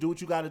business. Do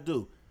what you got to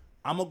do.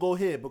 I'm gonna go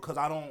ahead because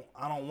I don't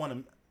want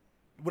to,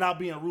 without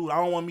being rude. I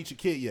don't want to meet your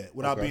kid yet.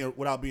 Without Okay.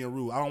 being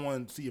rude. I don't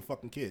want to see your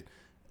fucking kid.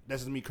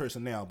 That's just me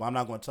cursing now, but I'm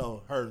not gonna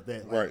tell her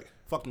that. Like, Right.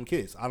 Fucking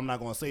kids. I'm not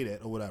gonna say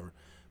that or whatever.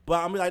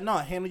 But I'm like, no,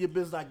 handle your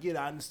business. I get it.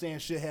 I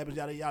understand shit happens.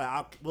 Yada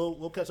yada.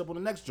 We'll catch up on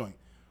the next joint.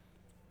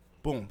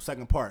 Boom.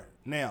 Second part.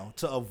 Now,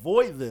 to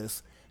avoid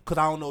this, because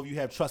I don't know if you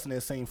have trust in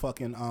that same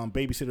fucking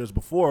babysitters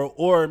before,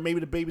 or maybe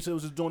the babysitter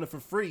was just doing it for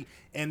free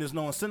and there's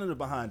no incentive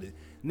behind it.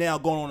 Now,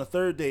 going on a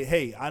third date,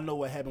 hey, I know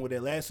what happened with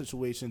that last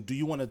situation. Do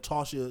you want to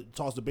toss the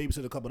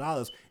babysitter a couple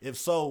dollars? If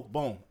so,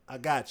 boom, I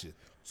got you.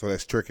 So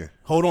that's tricking.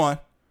 Hold on.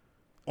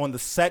 On the it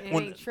second,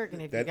 ain't tricking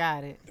if you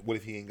got it. What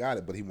if he ain't got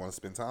it, but he want to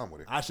spend time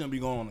with her? I shouldn't be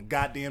going on a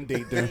goddamn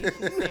date then.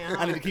 Man,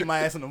 I need to keep my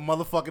ass in the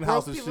motherfucking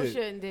house Broke and people shit.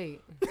 shouldn't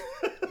date.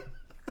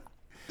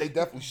 They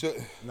definitely should.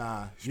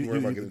 Nah, You worry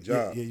about getting a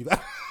job. Yeah, you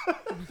got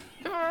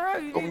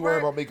Don't be worried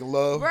about making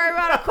love. Worry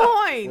about a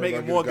coin. making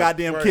Like more you got-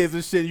 goddamn right. kids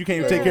and shit. You can't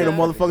even take care of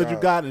the motherfuckers you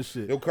got and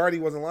shit. Yo, Cardi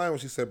wasn't lying when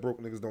she said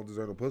broke niggas don't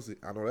deserve no pussy.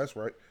 I know that's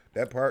right.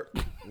 That part,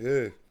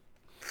 yeah.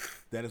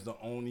 That is the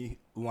only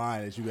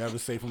line that you ever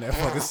say from that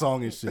fucking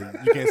song and shit.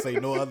 You can't say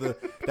no other.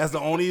 That's the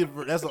only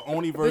verse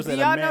But that do a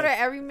y'all man. know that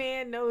every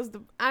man knows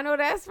the? I know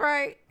that's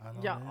right. know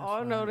Y'all that's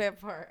all know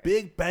that part.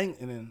 Big bang,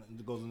 and then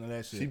it goes into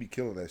that shit. She be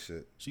killing that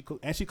shit. She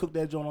cooked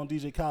that joint on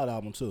DJ Khaled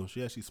album too.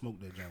 She actually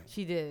smoked that joint.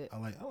 She did, I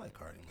like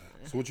Cardi,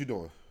 man. So what you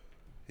doing?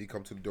 He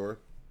come to the door.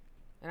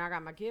 and I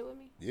got my kid with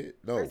me. Yeah,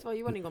 no. First of all,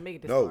 you wasn't even gonna make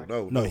it this No,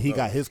 far. no, he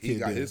got his He kid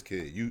got there. his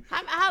kid. You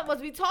How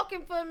was we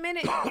talking for a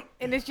minute,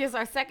 and it's just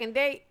our second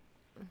date?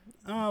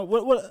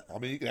 What? I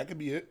mean, that could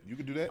be it. You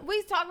could do that.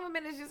 We talking for a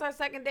minute. It's just our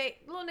second date.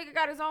 Little nigga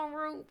got his own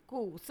room.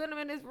 Cool. Send him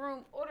in his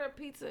room. Order a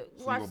pizza.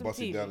 So you Watch gonna some bust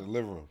him down in TV. the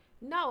living room.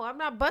 No, I'm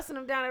not busting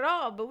him down at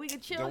all. But we can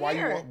chill Then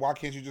here. why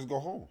can't you just go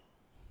home?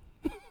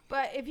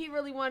 But if he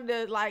really wanted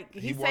to, like,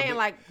 He he's wanted- saying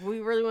like I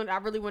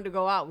really wanted to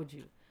go out with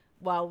you.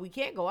 Well, we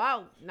can't go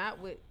out. Not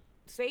with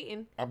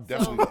Satan. I'm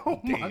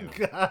definitely damn.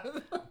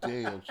 God.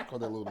 Damn, she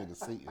called that little nigga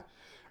Satan.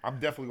 I'm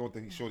definitely gonna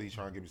think he's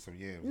trying to give me some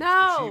yams.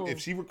 No. If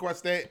she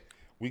requests that,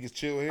 We can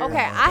chill here. Okay,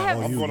 I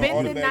have you spent the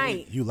automatically-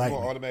 night. You like I'm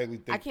gonna me. automatically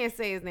think. I can't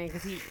say his name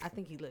because I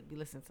think he be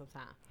listening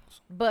sometimes.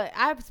 But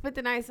I've spent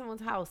the night at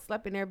someone's house,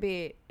 slept in their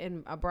bed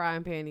in a bra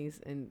and panties,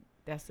 and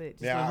that's it.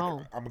 Just went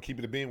home. I'm gonna keep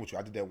it a being with you.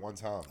 I did that one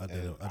time. I did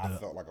and it. I did it.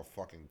 felt like a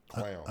fucking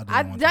clown. I did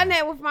I've one done time.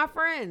 that with my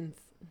friends.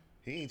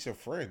 He ain't your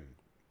friend.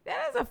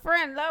 That is a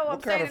friend, though. I'm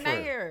What kind saying of the night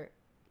friend? here.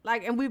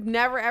 Like, and we've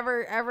never,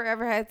 ever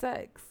had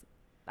sex.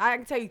 I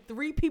can tell you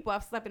 3 people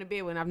I've slept in a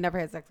bed with and I've never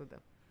had sex with them.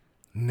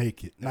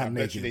 Naked, And I not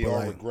bet you naked, they but all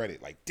like regret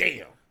it. Like,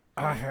 damn.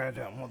 I had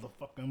that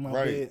motherfucker in my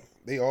Right. bed.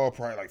 They all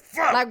probably like,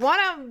 fuck. Like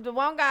the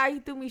one guy, he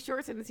threw me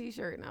shorts and a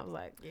t-shirt, and I was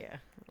like, yeah,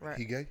 right.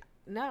 He gay?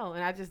 No,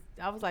 and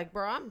I was like,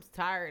 bro, I'm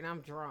tired and I'm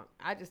drunk.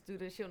 I just threw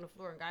this shit on the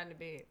floor and got in the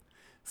bed.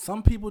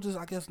 Some people just,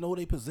 I guess, know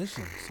their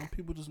position. Some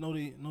people just know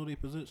their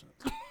position.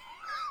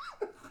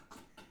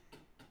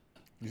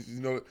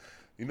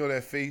 You know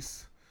that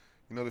face?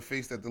 You know the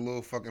face that the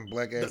little fucking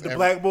black ass. The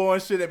black boy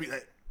and shit, that be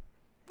like,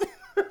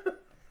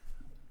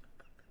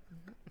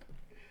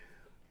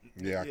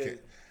 Yeah, I yeah, can't.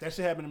 that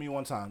shit happened to me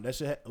one time. That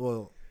shit,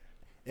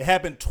 it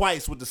happened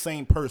twice with the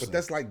same person. But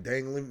that's like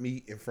dangling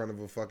meat in front of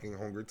a fucking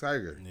hungry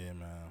tiger. yeah,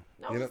 man.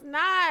 No, You know- it's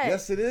not.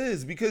 Yes, it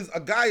is. Because a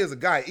guy is a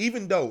guy.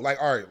 Even though,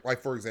 like, all right,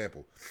 like, for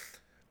example,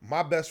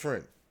 my best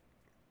friend,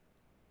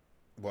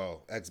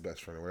 well,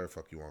 ex-best friend, or whatever the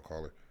fuck you want to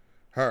call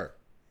her,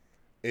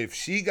 if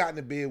she got in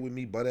the bed with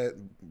me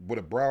with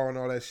a bra and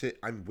all that shit,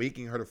 I'm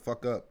waking her the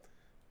fuck up.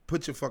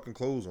 Put your fucking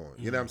clothes on.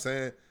 You know what I'm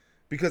saying?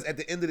 Because at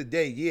the end of the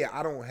day, yeah,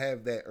 I don't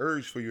have that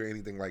urge for you or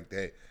anything like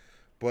that.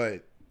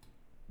 But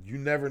you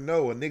never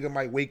know. A nigga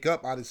might wake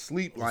up out of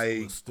sleep like,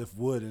 With stiff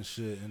wood and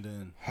shit, and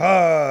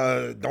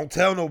then don't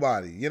tell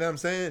nobody. You know what I'm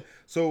saying?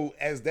 So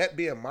as that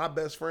being my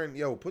best friend,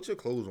 yo, put your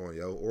clothes on,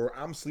 yo. Or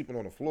I'm sleeping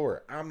on the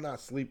floor. I'm not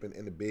sleeping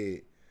in the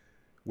bed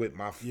with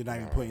my. you're not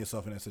even putting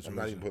yourself in that situation. I'm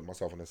not even putting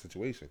myself in that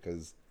situation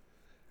because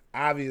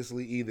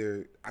obviously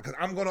because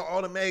I'm gonna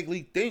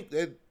automatically think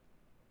that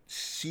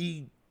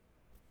she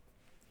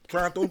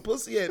trying to throw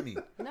pussy at me,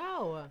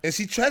 No. and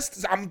she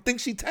think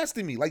she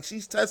testing me. Like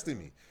she's testing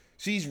me.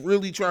 She's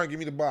really trying to give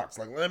me the box.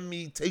 Like let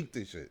me take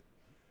this shit.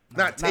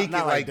 Not take it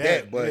like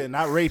that, but yeah,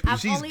 not rape you. I've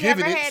she's only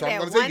giving ever it, had so I'm that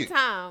gonna one take it.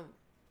 time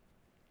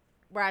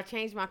where I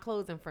changed my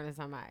clothes in front of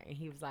somebody, and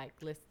he was like,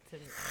 "Listen to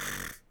me,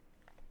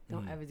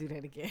 don't ever do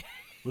that again."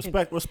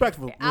 Respectful. I was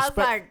Respect.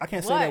 like, I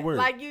can't what? say that word.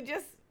 Like you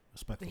just.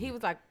 Respectful. He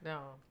was like,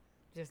 "No,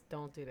 just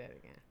don't do that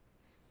again."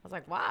 I was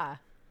like, "Why?"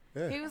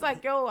 Yeah. He was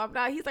like, "Yo, I'm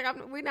not." He's like,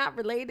 "We're not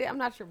related. I'm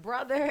not your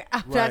brother.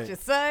 I'm Right. not your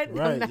son. I'm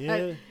Right, not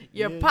yeah,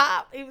 your yeah.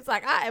 pop." He was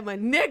like, "I am a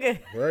nigga."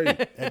 Right.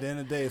 At the end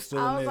of the day, it's still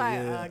I a was nigga.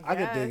 like, yeah. I I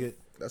could dig guess. it.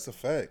 That's a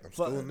fact. I'm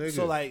still a nigga.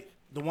 So like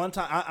the one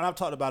time, and I've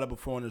talked about it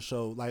before on the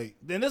show. Like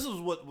then this is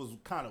what was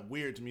kind of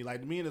weird to me.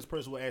 Like me and this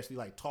person were actually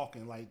like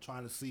talking, like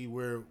trying to see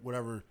where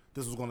whatever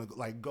this was gonna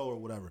like go or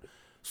whatever.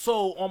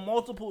 So on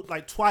multiple,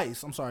 like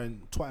twice. I'm sorry,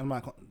 twice.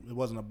 It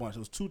wasn't a bunch. It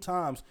was 2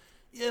 times.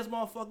 Yeah, this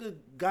motherfucker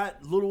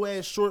got little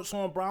ass shorts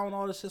on, brown and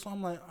all this shit. So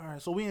I'm like, all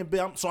right. So we in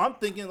bed. So I'm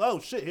thinking, oh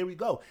shit, here we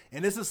go.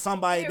 And this is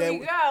somebody Here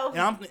we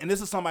go. And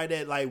this is somebody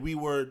that like we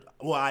were.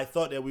 Well, I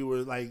thought that we were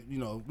like,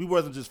 we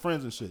wasn't just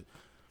friends and shit.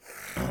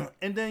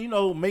 And then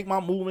make my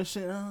move and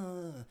shit.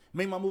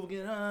 Make my move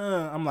again.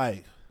 I'm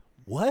like,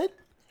 what?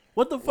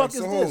 What the fuck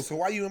is this? So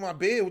why you in my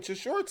bed with your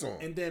shorts on?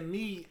 And then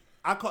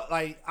I caught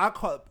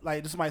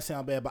like this might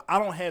sound bad, but I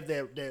don't have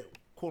that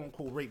quote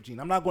unquote rape gene.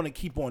 I'm not going to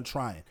keep on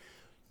trying.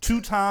 2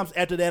 times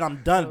after that,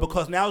 I'm done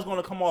because now it's going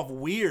to come off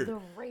weird. The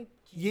rape.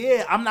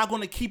 Yeah, I'm not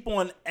going to keep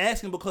on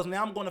asking because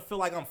now I'm going to feel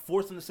like I'm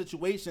forcing the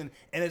situation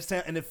and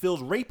it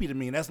feels rapey to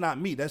me, and that's not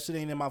me. That shit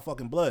ain't in my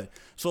fucking blood.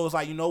 So it's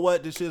like, you know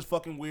what? This shit is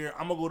fucking weird.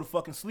 I'm going to go to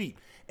fucking sleep.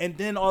 And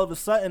then all of a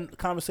sudden,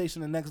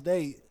 conversation the next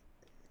day,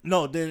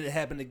 no, then it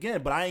happened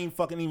again, but I ain't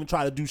fucking even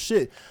try to do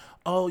shit.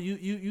 Oh,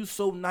 you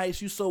so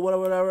nice, you so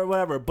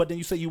whatever. But then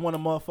you say you want a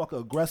motherfucker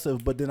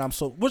aggressive, but then I'm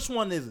so, which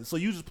one is it? So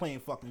you just playing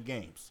fucking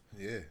games.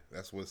 Yeah,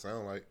 that's what it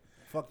sounds like.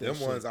 Fuck that Them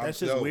shit. ones, That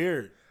shit's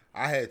weird.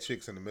 I had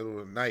chicks in the middle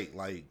of the night,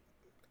 like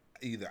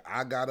either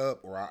I got up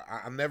or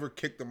I never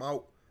kicked them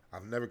out.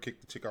 I've never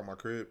kicked the chick out my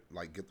crib,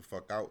 like get the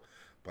fuck out.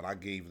 But I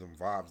gave them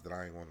vibes that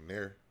I ain't want in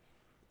there.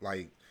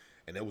 Like,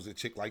 and there was a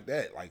chick like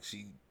that. Like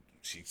she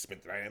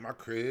spent the night in my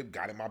crib,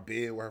 got in my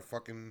bed with her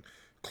fucking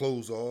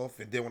clothes off,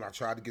 and then when I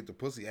tried to get the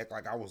pussy, act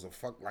like I was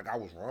like I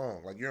was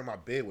wrong. Like you're in my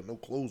bed with no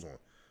clothes on.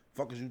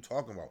 Fuck is you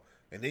talking about?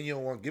 And then you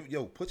don't want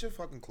to put your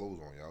fucking clothes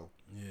on, yo.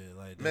 Yeah,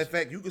 like Matter of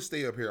fact, you can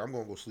stay up here. I'm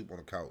gonna go sleep on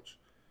the couch.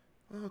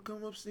 Oh,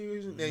 come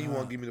upstairs and then you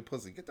want to give me the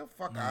pussy. Get the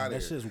fuck out of that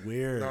here. shit's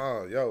weird.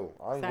 Nah, yo,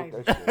 I ain't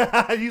with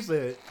that shit. You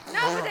said. No,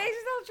 but they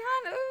still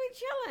trying to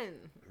be chilling.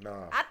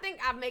 Nah. I think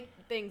I make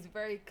things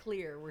very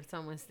clear where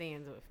someone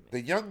stands with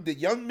me. The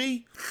young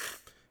me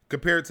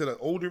compared to the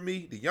older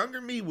me, the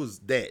younger me was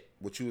that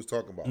what you was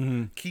talking about.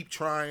 Keep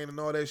trying and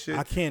all that shit.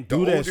 I can't the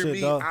do that older shit,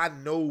 me, dog. I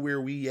know where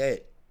we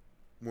at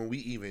when we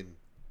even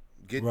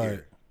get Right.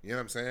 there. You know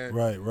what I'm saying?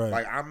 Right.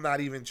 Like I'm not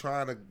even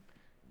trying to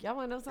Y'all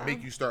want to know something?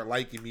 make you start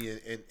liking me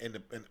and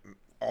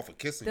off of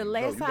kissing The you.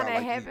 last you time gotta that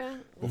like me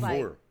happened was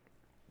before. like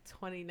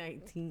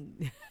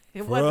 2019. It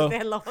For wasn't real?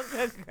 that long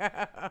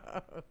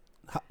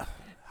ago.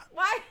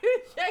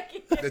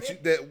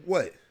 that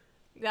what?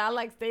 Yeah, I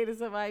like stayed in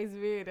somebody's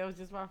bed. That was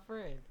just my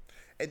friend.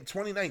 In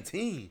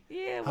 2019.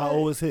 Yeah. How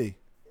old is he?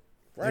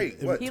 Right.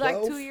 If- What? He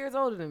 12? like 2 years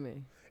older than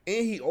me.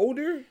 And he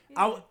older?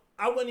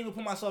 I wouldn't even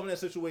put myself in that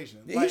situation.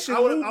 Yeah, he like, should I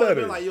would knew have better.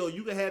 been like, yo,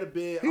 you can have a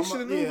bed. He should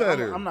have knew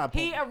better. I'm not.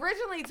 He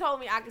originally told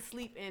me I could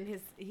sleep in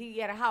his. He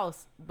had a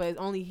house, but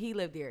only he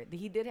lived there.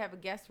 He did have a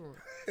guest room,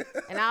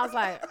 and I was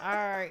like, all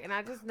right. And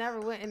I just never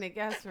went in the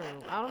guest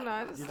room. I don't know.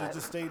 I You just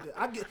just stayed there.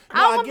 I get. I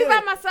don't want to get be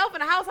by it. myself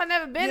in a house I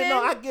never been Yeah, in.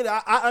 no, I get it.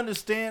 I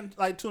understand.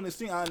 Like to an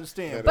extent, I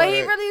understand. Yeah, but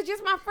he Right. really is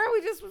just my friend.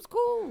 We just was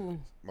cool.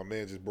 My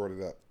man just brought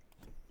it up.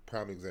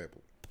 Prime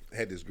example.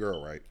 Had this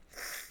girl, right?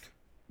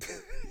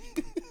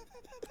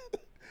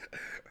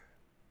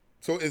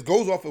 So it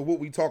goes off of what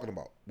we talking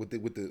about with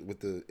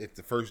the if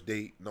the first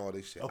date and all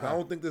this shit. Okay. I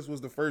don't think this was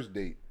the first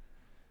date.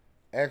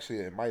 Actually,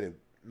 it might have.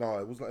 No,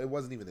 it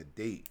wasn't even a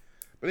date.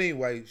 But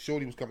anyway,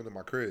 Shorty was coming to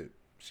my crib.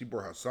 She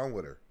brought her son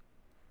with her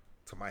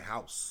to my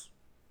house.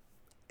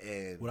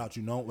 And without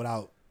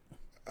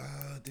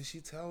did she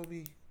tell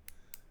me?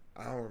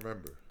 I don't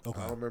remember. Okay.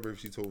 I don't remember if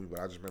she told me, but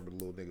I just remember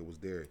the little nigga was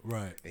there.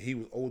 Right. And he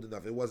was old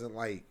enough. It wasn't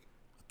like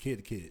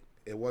kid.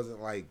 it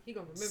wasn't like He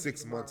gonna remember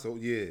 6 tomorrow. months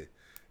old. Yeah.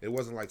 It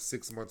wasn't like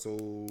 6 months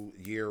old,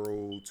 year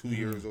old, 2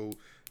 years old.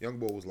 Young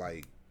boy was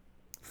like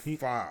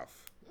 5.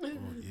 Yeah.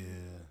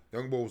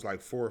 Young boy was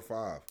like 4 or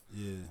 5.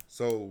 Yeah.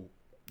 So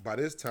by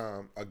this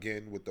time,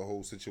 again with the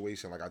whole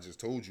situation, like I just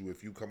told you,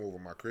 if you come over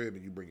my crib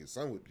and you bring your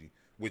son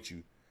with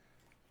you,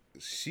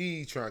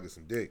 she trying to get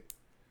some dick.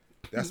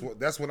 That's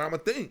what I'ma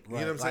think.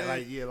 Right. You know what I'm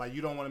saying? Like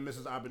you don't want to miss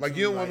this opportunity. Like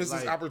you don't want to miss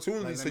this like,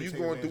 opportunity, let so me you take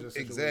going advantage through of the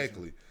situation.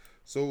 exactly.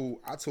 So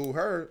I told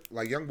her,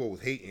 like, young boy was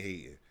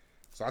hating.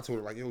 So I told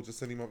her, like, yo, just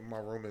send him up in my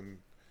room and,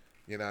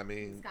 you know what I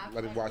mean,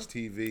 let him watch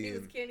TV He was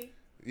and skinny.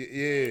 yeah,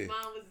 His mom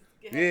was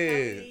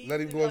yeah. Let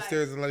him go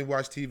upstairs and let him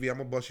watch TV. I'm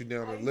gonna bust you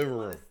down in the living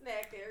room.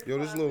 Yo,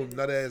 this little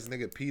nut ass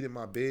nigga peed in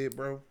my bed,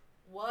 bro.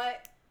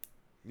 What?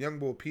 Young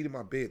boy peed in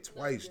my bed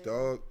twice, didn't.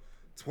 dog.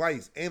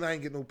 Twice, and I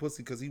ain't get no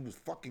pussy because he was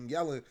fucking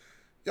yelling.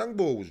 Young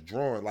boy was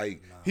drawing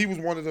like he was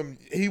one of them.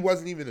 He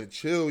wasn't even a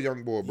chill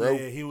young boy, bro.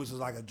 Yeah, he was just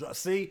like a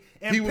see.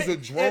 And He was a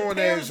drawn and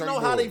parents ass know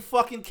young how boy. they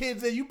fucking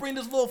kids is. You bring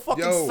this little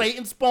fucking Yo.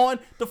 Satan spawn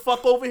the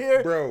fuck over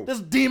here, Bro. This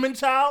demon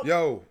child,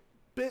 Yo,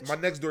 bitch. my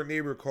next door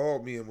neighbor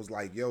called me and was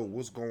like, "Yo,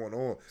 what's going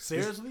on?"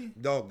 Seriously?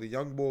 Dog, the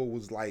young boy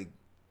was like,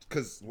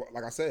 because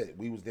like I said,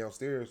 we was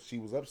downstairs, she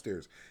was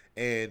upstairs,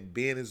 and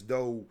being as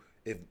though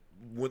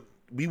when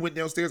we went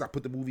downstairs, I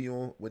put the movie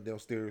on, went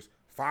downstairs.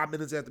 5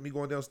 minutes after me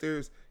going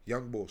downstairs,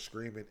 young boy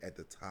screaming at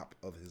the top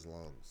of his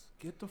lungs.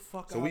 Get the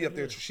fuck out. So we of up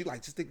there, here. she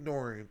like, just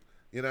ignore him.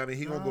 You know what I mean?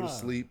 He gonna go to Nah.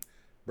 sleep.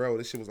 Bro,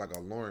 this shit was like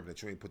an alarm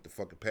that you ain't put the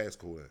fucking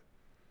passcode in.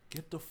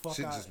 Get the fuck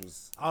Shit out. just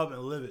was. I would have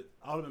been livid.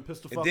 I would have been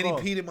pissed the And fuck then he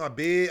off. peed in my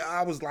bed.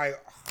 I was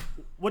like,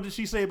 What did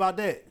she say about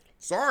that?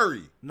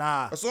 sorry.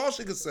 Nah, That's all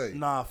she could say.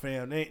 nah,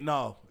 fam. They ain't,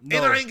 no. And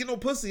I ain't get no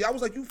pussy. I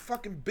was like, you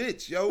fucking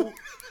bitch, yo.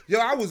 Yo,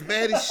 I was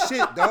mad as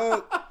shit,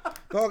 dog.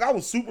 Dog, I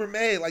was super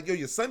mad. Like, yo,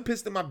 your son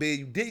pissed in my bed.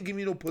 You didn't give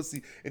me no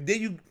pussy. And then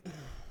you...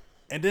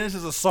 And then this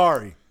is a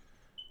sorry.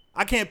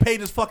 I can't pay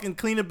this fucking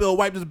cleaning bill,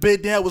 wipe this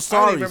bed down with I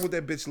don't sorry. even remember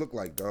what that bitch looked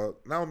like, dog.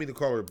 And I don't mean to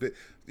call her a bitch.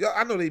 Yo,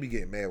 I know they be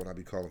getting mad when I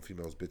be calling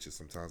females bitches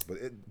sometimes, but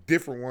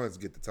different ones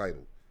get the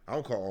title. I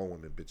don't call all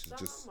women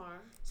bitches.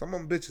 Some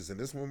of them bitches. And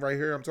this one right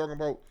here I'm talking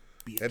about,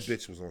 that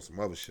bitch was on some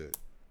other shit.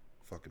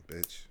 Fucking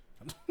bitch.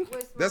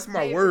 That's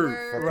my word,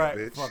 fucking Right,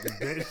 bitch. fucking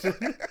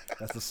bitch.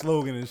 That's the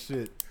slogan and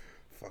shit.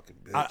 Fucking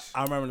bitch.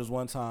 I remember this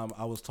one time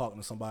I was talking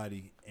to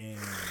somebody and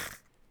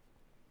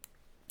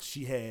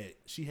she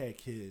had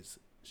kids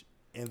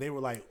and they were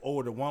like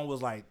older. One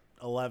was like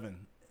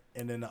 11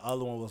 and then the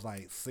other one was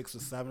like 6 or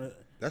 7.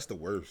 That's the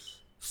worst.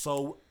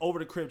 So over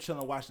the crib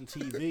chilling watching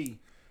TV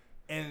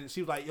and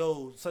she was like,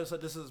 yo, so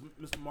this is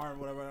Mr. Martin,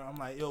 whatever. I'm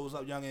like, yo, what's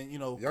up, youngin'? You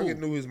know, Youngin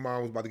cool. knew his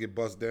mom was about to get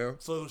bust down.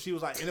 So she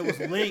was like, and it was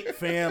late,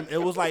 fam. It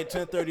was like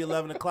 10:30,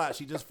 11 o'clock.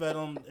 She just fed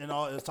them and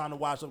all. It's time to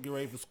wash up, get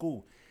ready for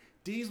school.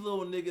 These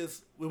little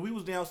niggas, when we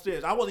was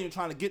downstairs, I wasn't even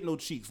trying to get no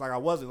cheeks. Like I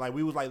wasn't. Like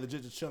we was like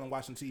legit just chilling,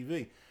 watching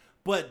TV.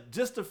 But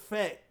just the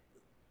fact,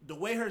 the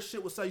way her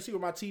shit was set, you see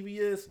where my TV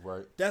is?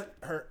 Right.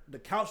 The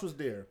couch was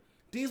there.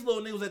 These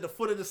little niggas at the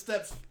foot of the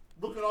steps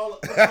looking all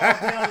down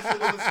and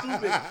shit looking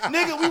stupid.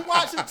 Nigga, we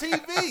watching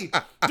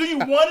TV. Do you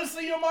want to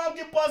see your mom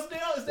get bust down?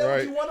 Is that what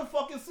Right. you want to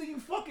fucking see, you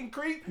fucking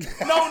creep?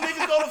 No,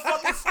 nigga, go to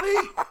fucking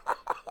sleep.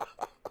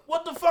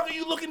 What the fuck are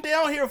you looking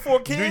down here for,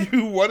 kid? Do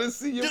you want to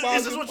see your mom?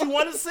 Is this what you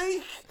want to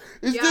see?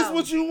 Is Yo. this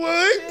what you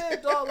want? Yeah,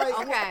 dog. Like,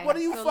 Okay, what are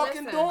you so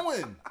fucking listen.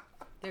 doing?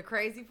 The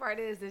crazy part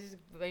is, this just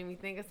made me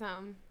think of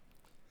something.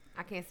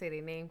 I can't say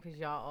their name because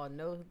y'all all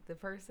know the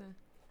person.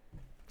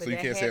 But So you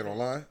that can't say it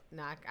happened. online?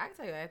 Nah, I can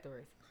tell you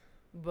afterwards.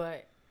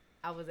 But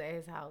I was at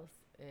his house,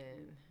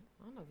 and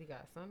I don't know if he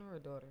got a son or a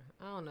daughter.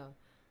 I don't know.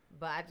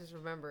 But I just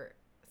remember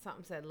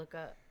something said, look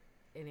up.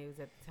 And he was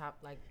at the top,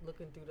 like,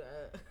 looking through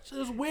the Shit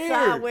is weird.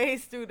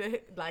 sideways through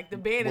the, like, the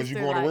banister. Was you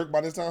going like, to work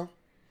by this time?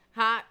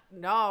 Huh?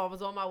 No, I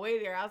was on my way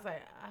there. I was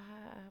like,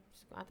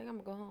 I think I'm going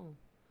to go home.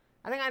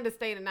 I think I had to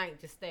stay the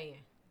night, just staying.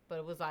 but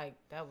it was like,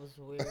 that was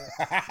weird.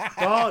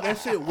 Oh, that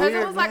shit weird.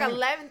 Because it was like man.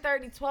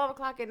 11:30, 12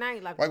 o'clock at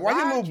night. Like why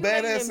you little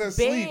badass in at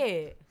sleep?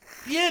 bed?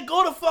 Yeah,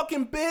 go to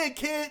fucking bed,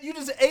 kid. You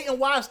just ate and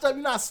watched up.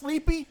 You not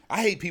sleepy?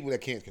 I hate people that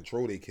can't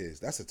control their kids.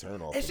 That's a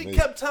turn off. And for she me.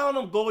 kept telling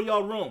them, go to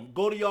your room.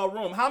 Go to your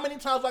room. How many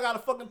times I gotta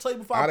fucking tell you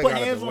before I done put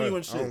got hands it on you to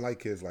and I don't shit? like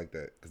kids like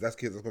that because that's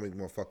kids that's gonna make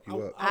them fuck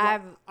you up. I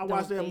don't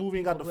watched that think movie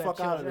and got the people who fuck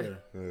have out of children-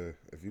 there.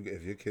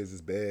 If your kids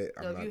is bad,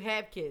 So I'm if not. you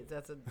have kids,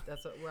 that's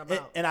where I'm And,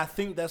 out. and I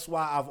think that's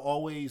why I've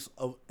always,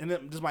 and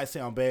this might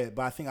sound bad,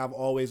 but I think I've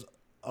always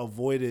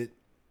avoided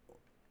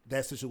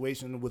that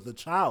situation with a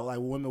child, like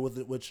women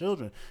with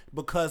children,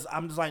 because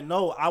I'm just like,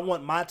 no, I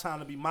want my time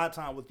to be my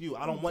time with you.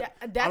 I don't want,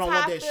 That's I don't how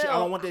want I that shit. I feel.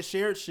 don't want that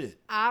shared shit.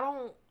 I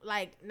don't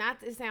like, not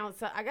to sound,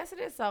 I guess it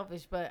is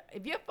selfish, but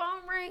if your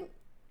phone ring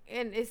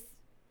and it's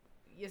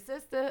your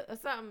sister or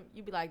something,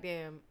 you be like,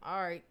 damn,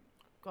 all right,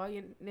 call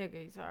your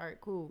nigga. He's all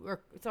right, cool.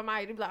 Or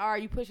somebody, they be like, all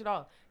right, you push it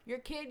off. Your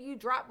kid, you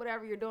drop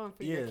whatever you're doing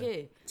for your Yeah.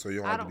 kid. So you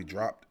don't I like to be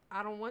dropped.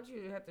 I don't want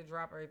you to have to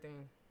drop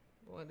everything.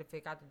 What if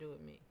it got to do with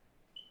me?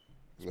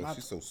 Look,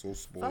 she's so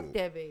spoiled. Fuck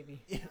that baby.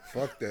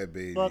 Fuck that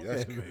baby. Fuck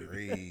That's that baby.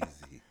 crazy.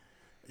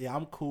 Yeah,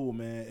 I'm cool,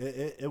 man.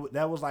 It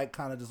that was like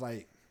kind of just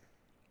like,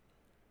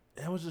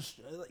 it was just,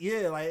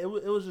 yeah, like it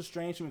was just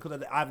strange to me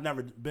because I've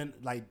never been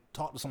like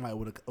talked to somebody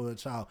with a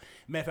child.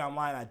 Matter of fact, I'm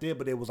lying, I did,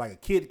 but it was like a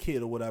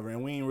kid or whatever,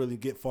 and we didn't really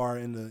get far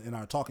in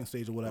our talking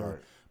stage or whatever. Right.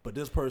 But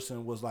this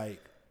person was like,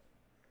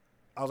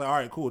 I was like, all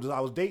right, cool. I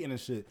was dating and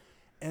shit,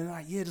 and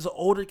like, yeah, just an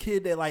older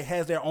kid that like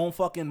has their own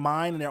fucking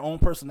mind and their own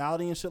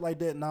personality and shit like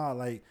that. Nah,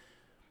 like.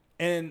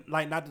 And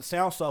like, not to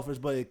sound selfish,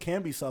 but it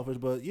can be selfish.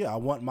 But yeah, I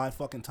want my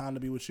fucking time to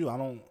be with you. I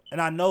don't, and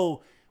I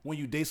know when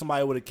you date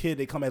somebody with a kid,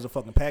 they come as a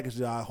fucking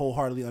package. I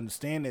wholeheartedly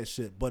understand that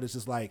shit. But it's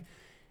just like,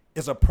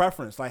 it's a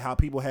preference. Like how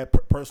people have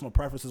personal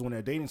preferences when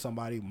they're dating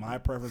somebody. My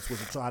preference was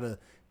to try to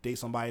date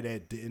somebody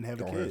that didn't have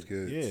a Don't kid. have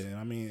kids. Yeah, and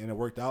I mean, and it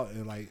worked out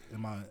in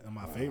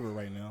my favor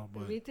right now.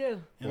 But Me too. you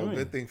know Well, what I mean?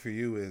 good thing for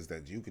you is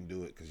that you can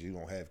do it because you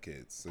don't have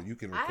kids, so you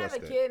can I request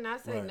have a that. kid and I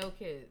say Right. no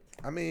kids.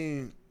 I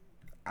mean,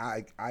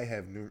 I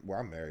have new. Well,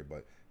 I'm married,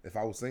 but if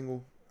I was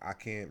single, I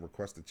can't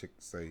request a chick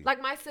to say.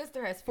 Like my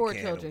sister has 4 can't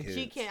have no children.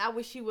 She kids. can't. I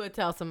wish she would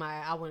tell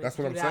somebody I wanted That's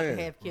to what do I'm that I saying.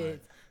 can have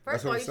kids. That's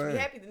First of all, what you I'm should be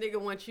saying. happy the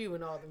nigga wants you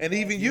and all them. And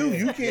kids. even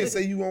you can't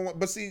say you want.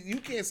 But see, you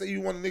can't say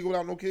you want a nigga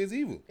without no kids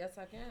either. Yes,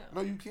 I can.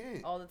 No, you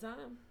can't. All the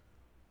time.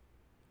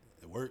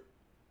 It worked.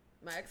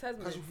 My ex-husband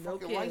Because has you no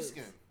fucking light kids.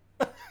 skin.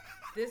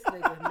 This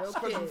nigga, no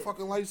Because you kids.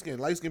 fucking light skin.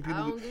 Light skin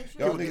people. I don't do shit.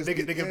 Y'all They niggas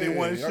get- they get, they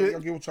want y'all, shit.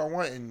 y'all get what y'all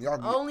want, and y'all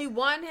get. Only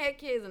one had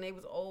kids and they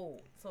was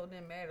old, so it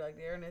didn't matter. Like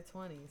they're in their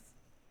 20s,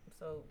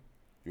 so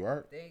You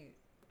are. they,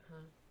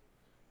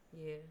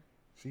 yeah.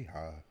 She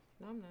high,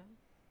 No, I'm not.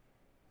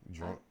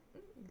 drunk.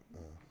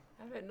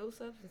 I've had no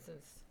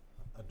substances.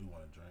 I do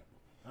want to drink.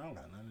 I don't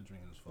got nothing to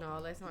drink in this fucking. No,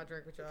 last time I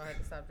drank with y'all, I had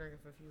to stop drinking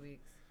for a few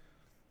weeks.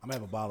 I'm gonna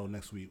have a bottle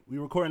next week. We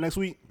recording next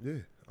week? Yeah,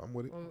 I'm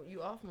with it. When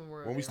you off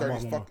Memorial When we Day. start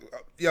I'm this on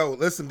fuck, yo,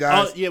 listen,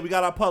 guys. Oh yeah, we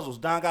got our puzzles.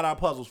 Don got our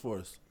puzzles for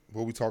us.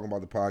 What we talking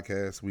about the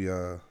podcast?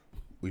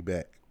 We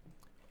back.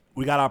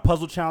 We got our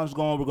puzzle challenge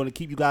going. We're going to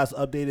keep you guys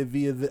updated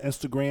via the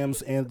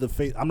Instagrams and the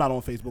face. I'm not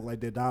on Facebook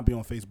like that. Don be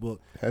on Facebook,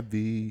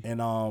 Heavy.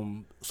 and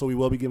so we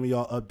will be giving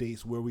y'all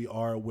updates where we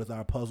are with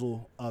our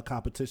puzzle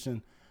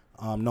competition.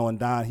 Knowing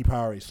Don, he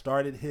probably already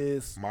started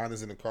his. Mine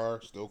is in the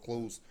car, still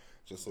closed,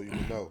 just so you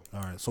know.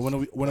 All right. So when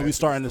are we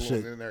starting this Still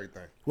shit? on it and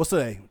everything. What's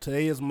today?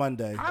 Today is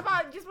Monday. How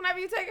about just whenever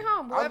you take it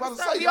home? I was Whatever about to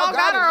stuff, say, we y'all all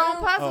got it, our man.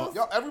 own puzzles.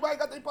 Y'all, everybody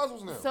got their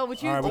puzzles now. So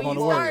what you All right, we're when going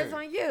you to start work. is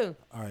on you.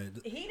 All right.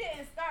 He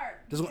didn't start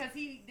This because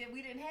we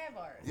didn't have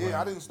ours. Yeah,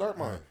 I didn't start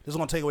mine. This is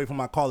gonna take away from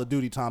my Call of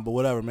Duty time, but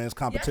whatever, man. It's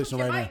That's what competition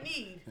you right might now.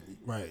 need.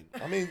 Right.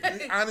 I mean,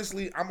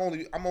 honestly, I'm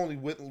only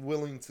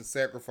willing to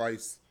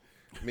sacrifice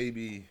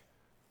maybe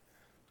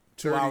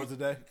 2 30 hours a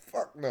day.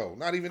 Fuck no,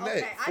 not even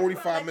Okay, that. I 45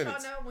 just wanna let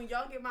minutes. y'all know when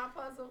y'all get my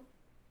puzzle,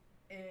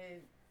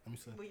 and Let me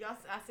see. when y'all,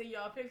 I send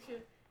y'all a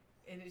picture,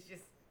 and it's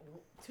just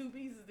 2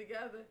 pieces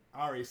together.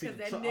 I already see 'Cause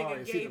the that tr- nigga I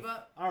already see gave the-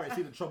 up. I already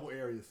see the trouble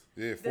areas.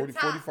 Yeah, The 40,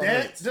 top. 45 That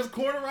minutes. this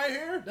corner right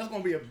here, that's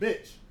gonna be a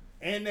bitch.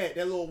 And that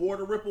little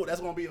water ripple, that's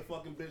gonna be a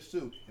fucking bitch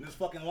too. And this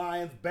fucking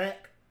lion's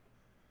back,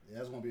 yeah,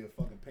 that's gonna be a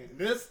fucking pain.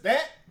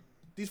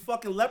 These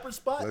fucking leopard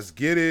spots. Let's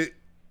get it.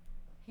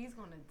 He's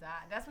gonna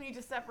die. That's when you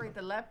just separate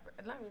the leopard.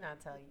 Let me not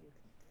tell you.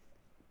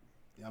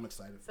 Yeah, I'm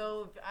excited.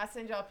 So if I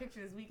send y'all a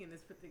picture this weekend,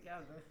 it's put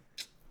together.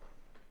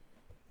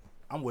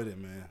 I'm with it,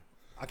 man.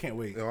 I can't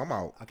wait. Yo, I'm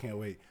out. I can't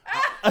wait.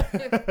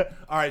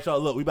 All right, y'all.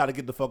 Look, we about to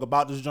get the fuck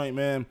about this joint,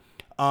 man.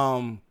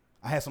 I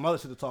had some other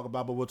shit to talk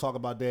about, but we'll talk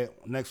about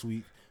that next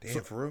week.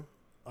 Damn, for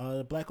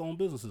real? Black-owned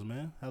businesses,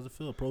 man. How's it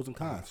feel? Pros and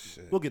cons.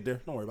 shit. We'll get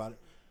there. Don't worry about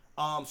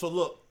it. So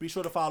look, be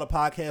sure to follow the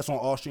podcast on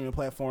all streaming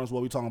platforms.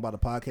 What we talking about the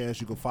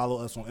podcast. You can follow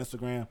us on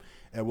Instagram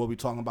at what we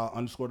talking about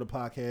 _ the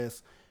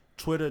podcast.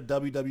 Twitter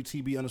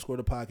WWTB _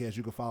 the podcast.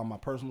 You can follow my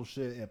personal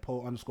shit at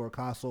Poe _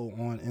 Caso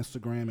on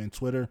Instagram and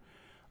Twitter.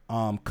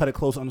 Cut It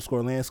Close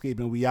 _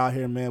 landscaping. We out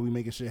here, man. We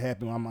making shit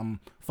happen. I'm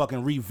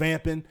fucking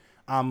revamping.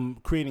 I'm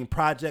creating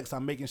projects.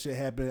 I'm making shit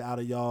happen out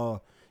of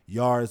y'all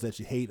yards that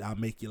you hate. I'll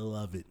make you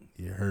love it.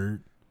 You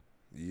heard?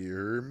 You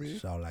heard me?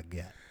 That's all I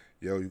got.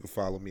 Yo, you can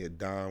follow me at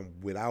Don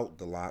Without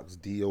the Locks,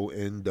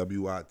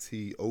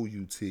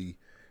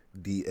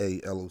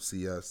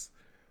 DonWitoutDallocs.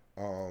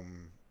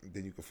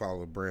 Then you can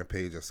follow the brand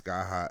page at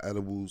Sky High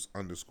Edibles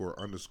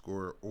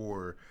 __,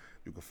 or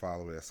you can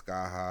follow it at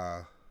Sky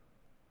High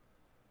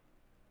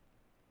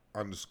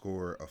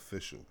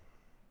 _official.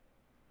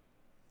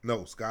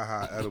 No, Sky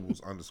High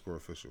Edibles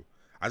 _official.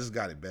 I just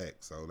got it back,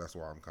 so that's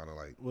why I'm kind of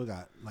like. We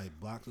got like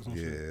blocks or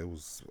something. Yeah, it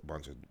was a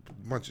bunch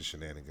of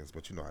shenanigans,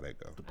 but you know how that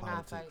go. The I know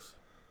politics.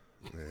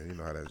 Yeah, you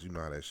know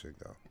how that shit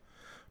go.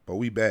 But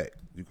we back.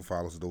 You can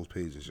follow us at those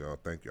pages, y'all.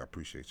 Thank you. I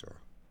appreciate y'all.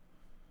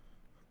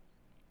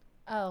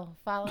 Oh,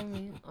 follow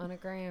me on the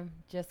gram.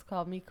 Just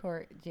call me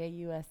Court,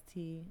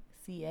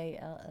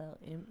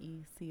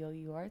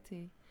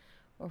 JustCallMeCourt.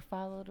 Or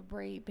follow the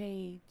braid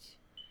page,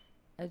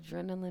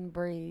 Adrenaline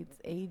Braids,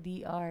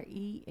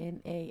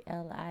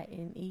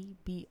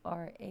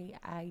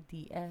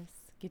 ADRENALINEBRAIDS.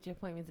 Get your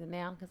appointments in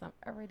now because I'm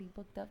already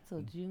booked up till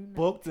June 19th.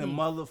 Booked and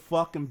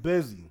motherfucking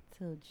busy.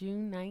 Till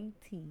June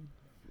 19th.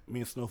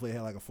 Me and Snowflake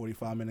had like a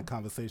 45-minute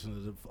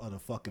conversation of the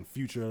fucking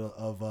future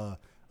of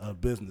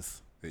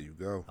business. There you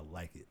go. I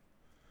like it.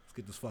 Let's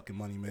get this fucking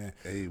money, man.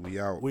 Hey, we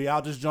out. We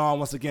out this John.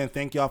 Once again,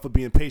 thank y'all for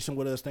being patient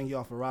with us. Thank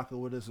y'all for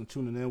rocking with us and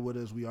tuning in with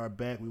us. We are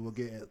back. We will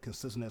get as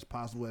consistent as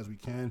possible as we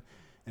can.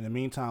 In the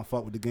meantime,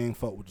 fuck with the gang,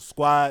 fuck with the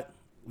squad.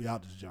 We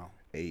out this John.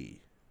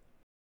 Hey.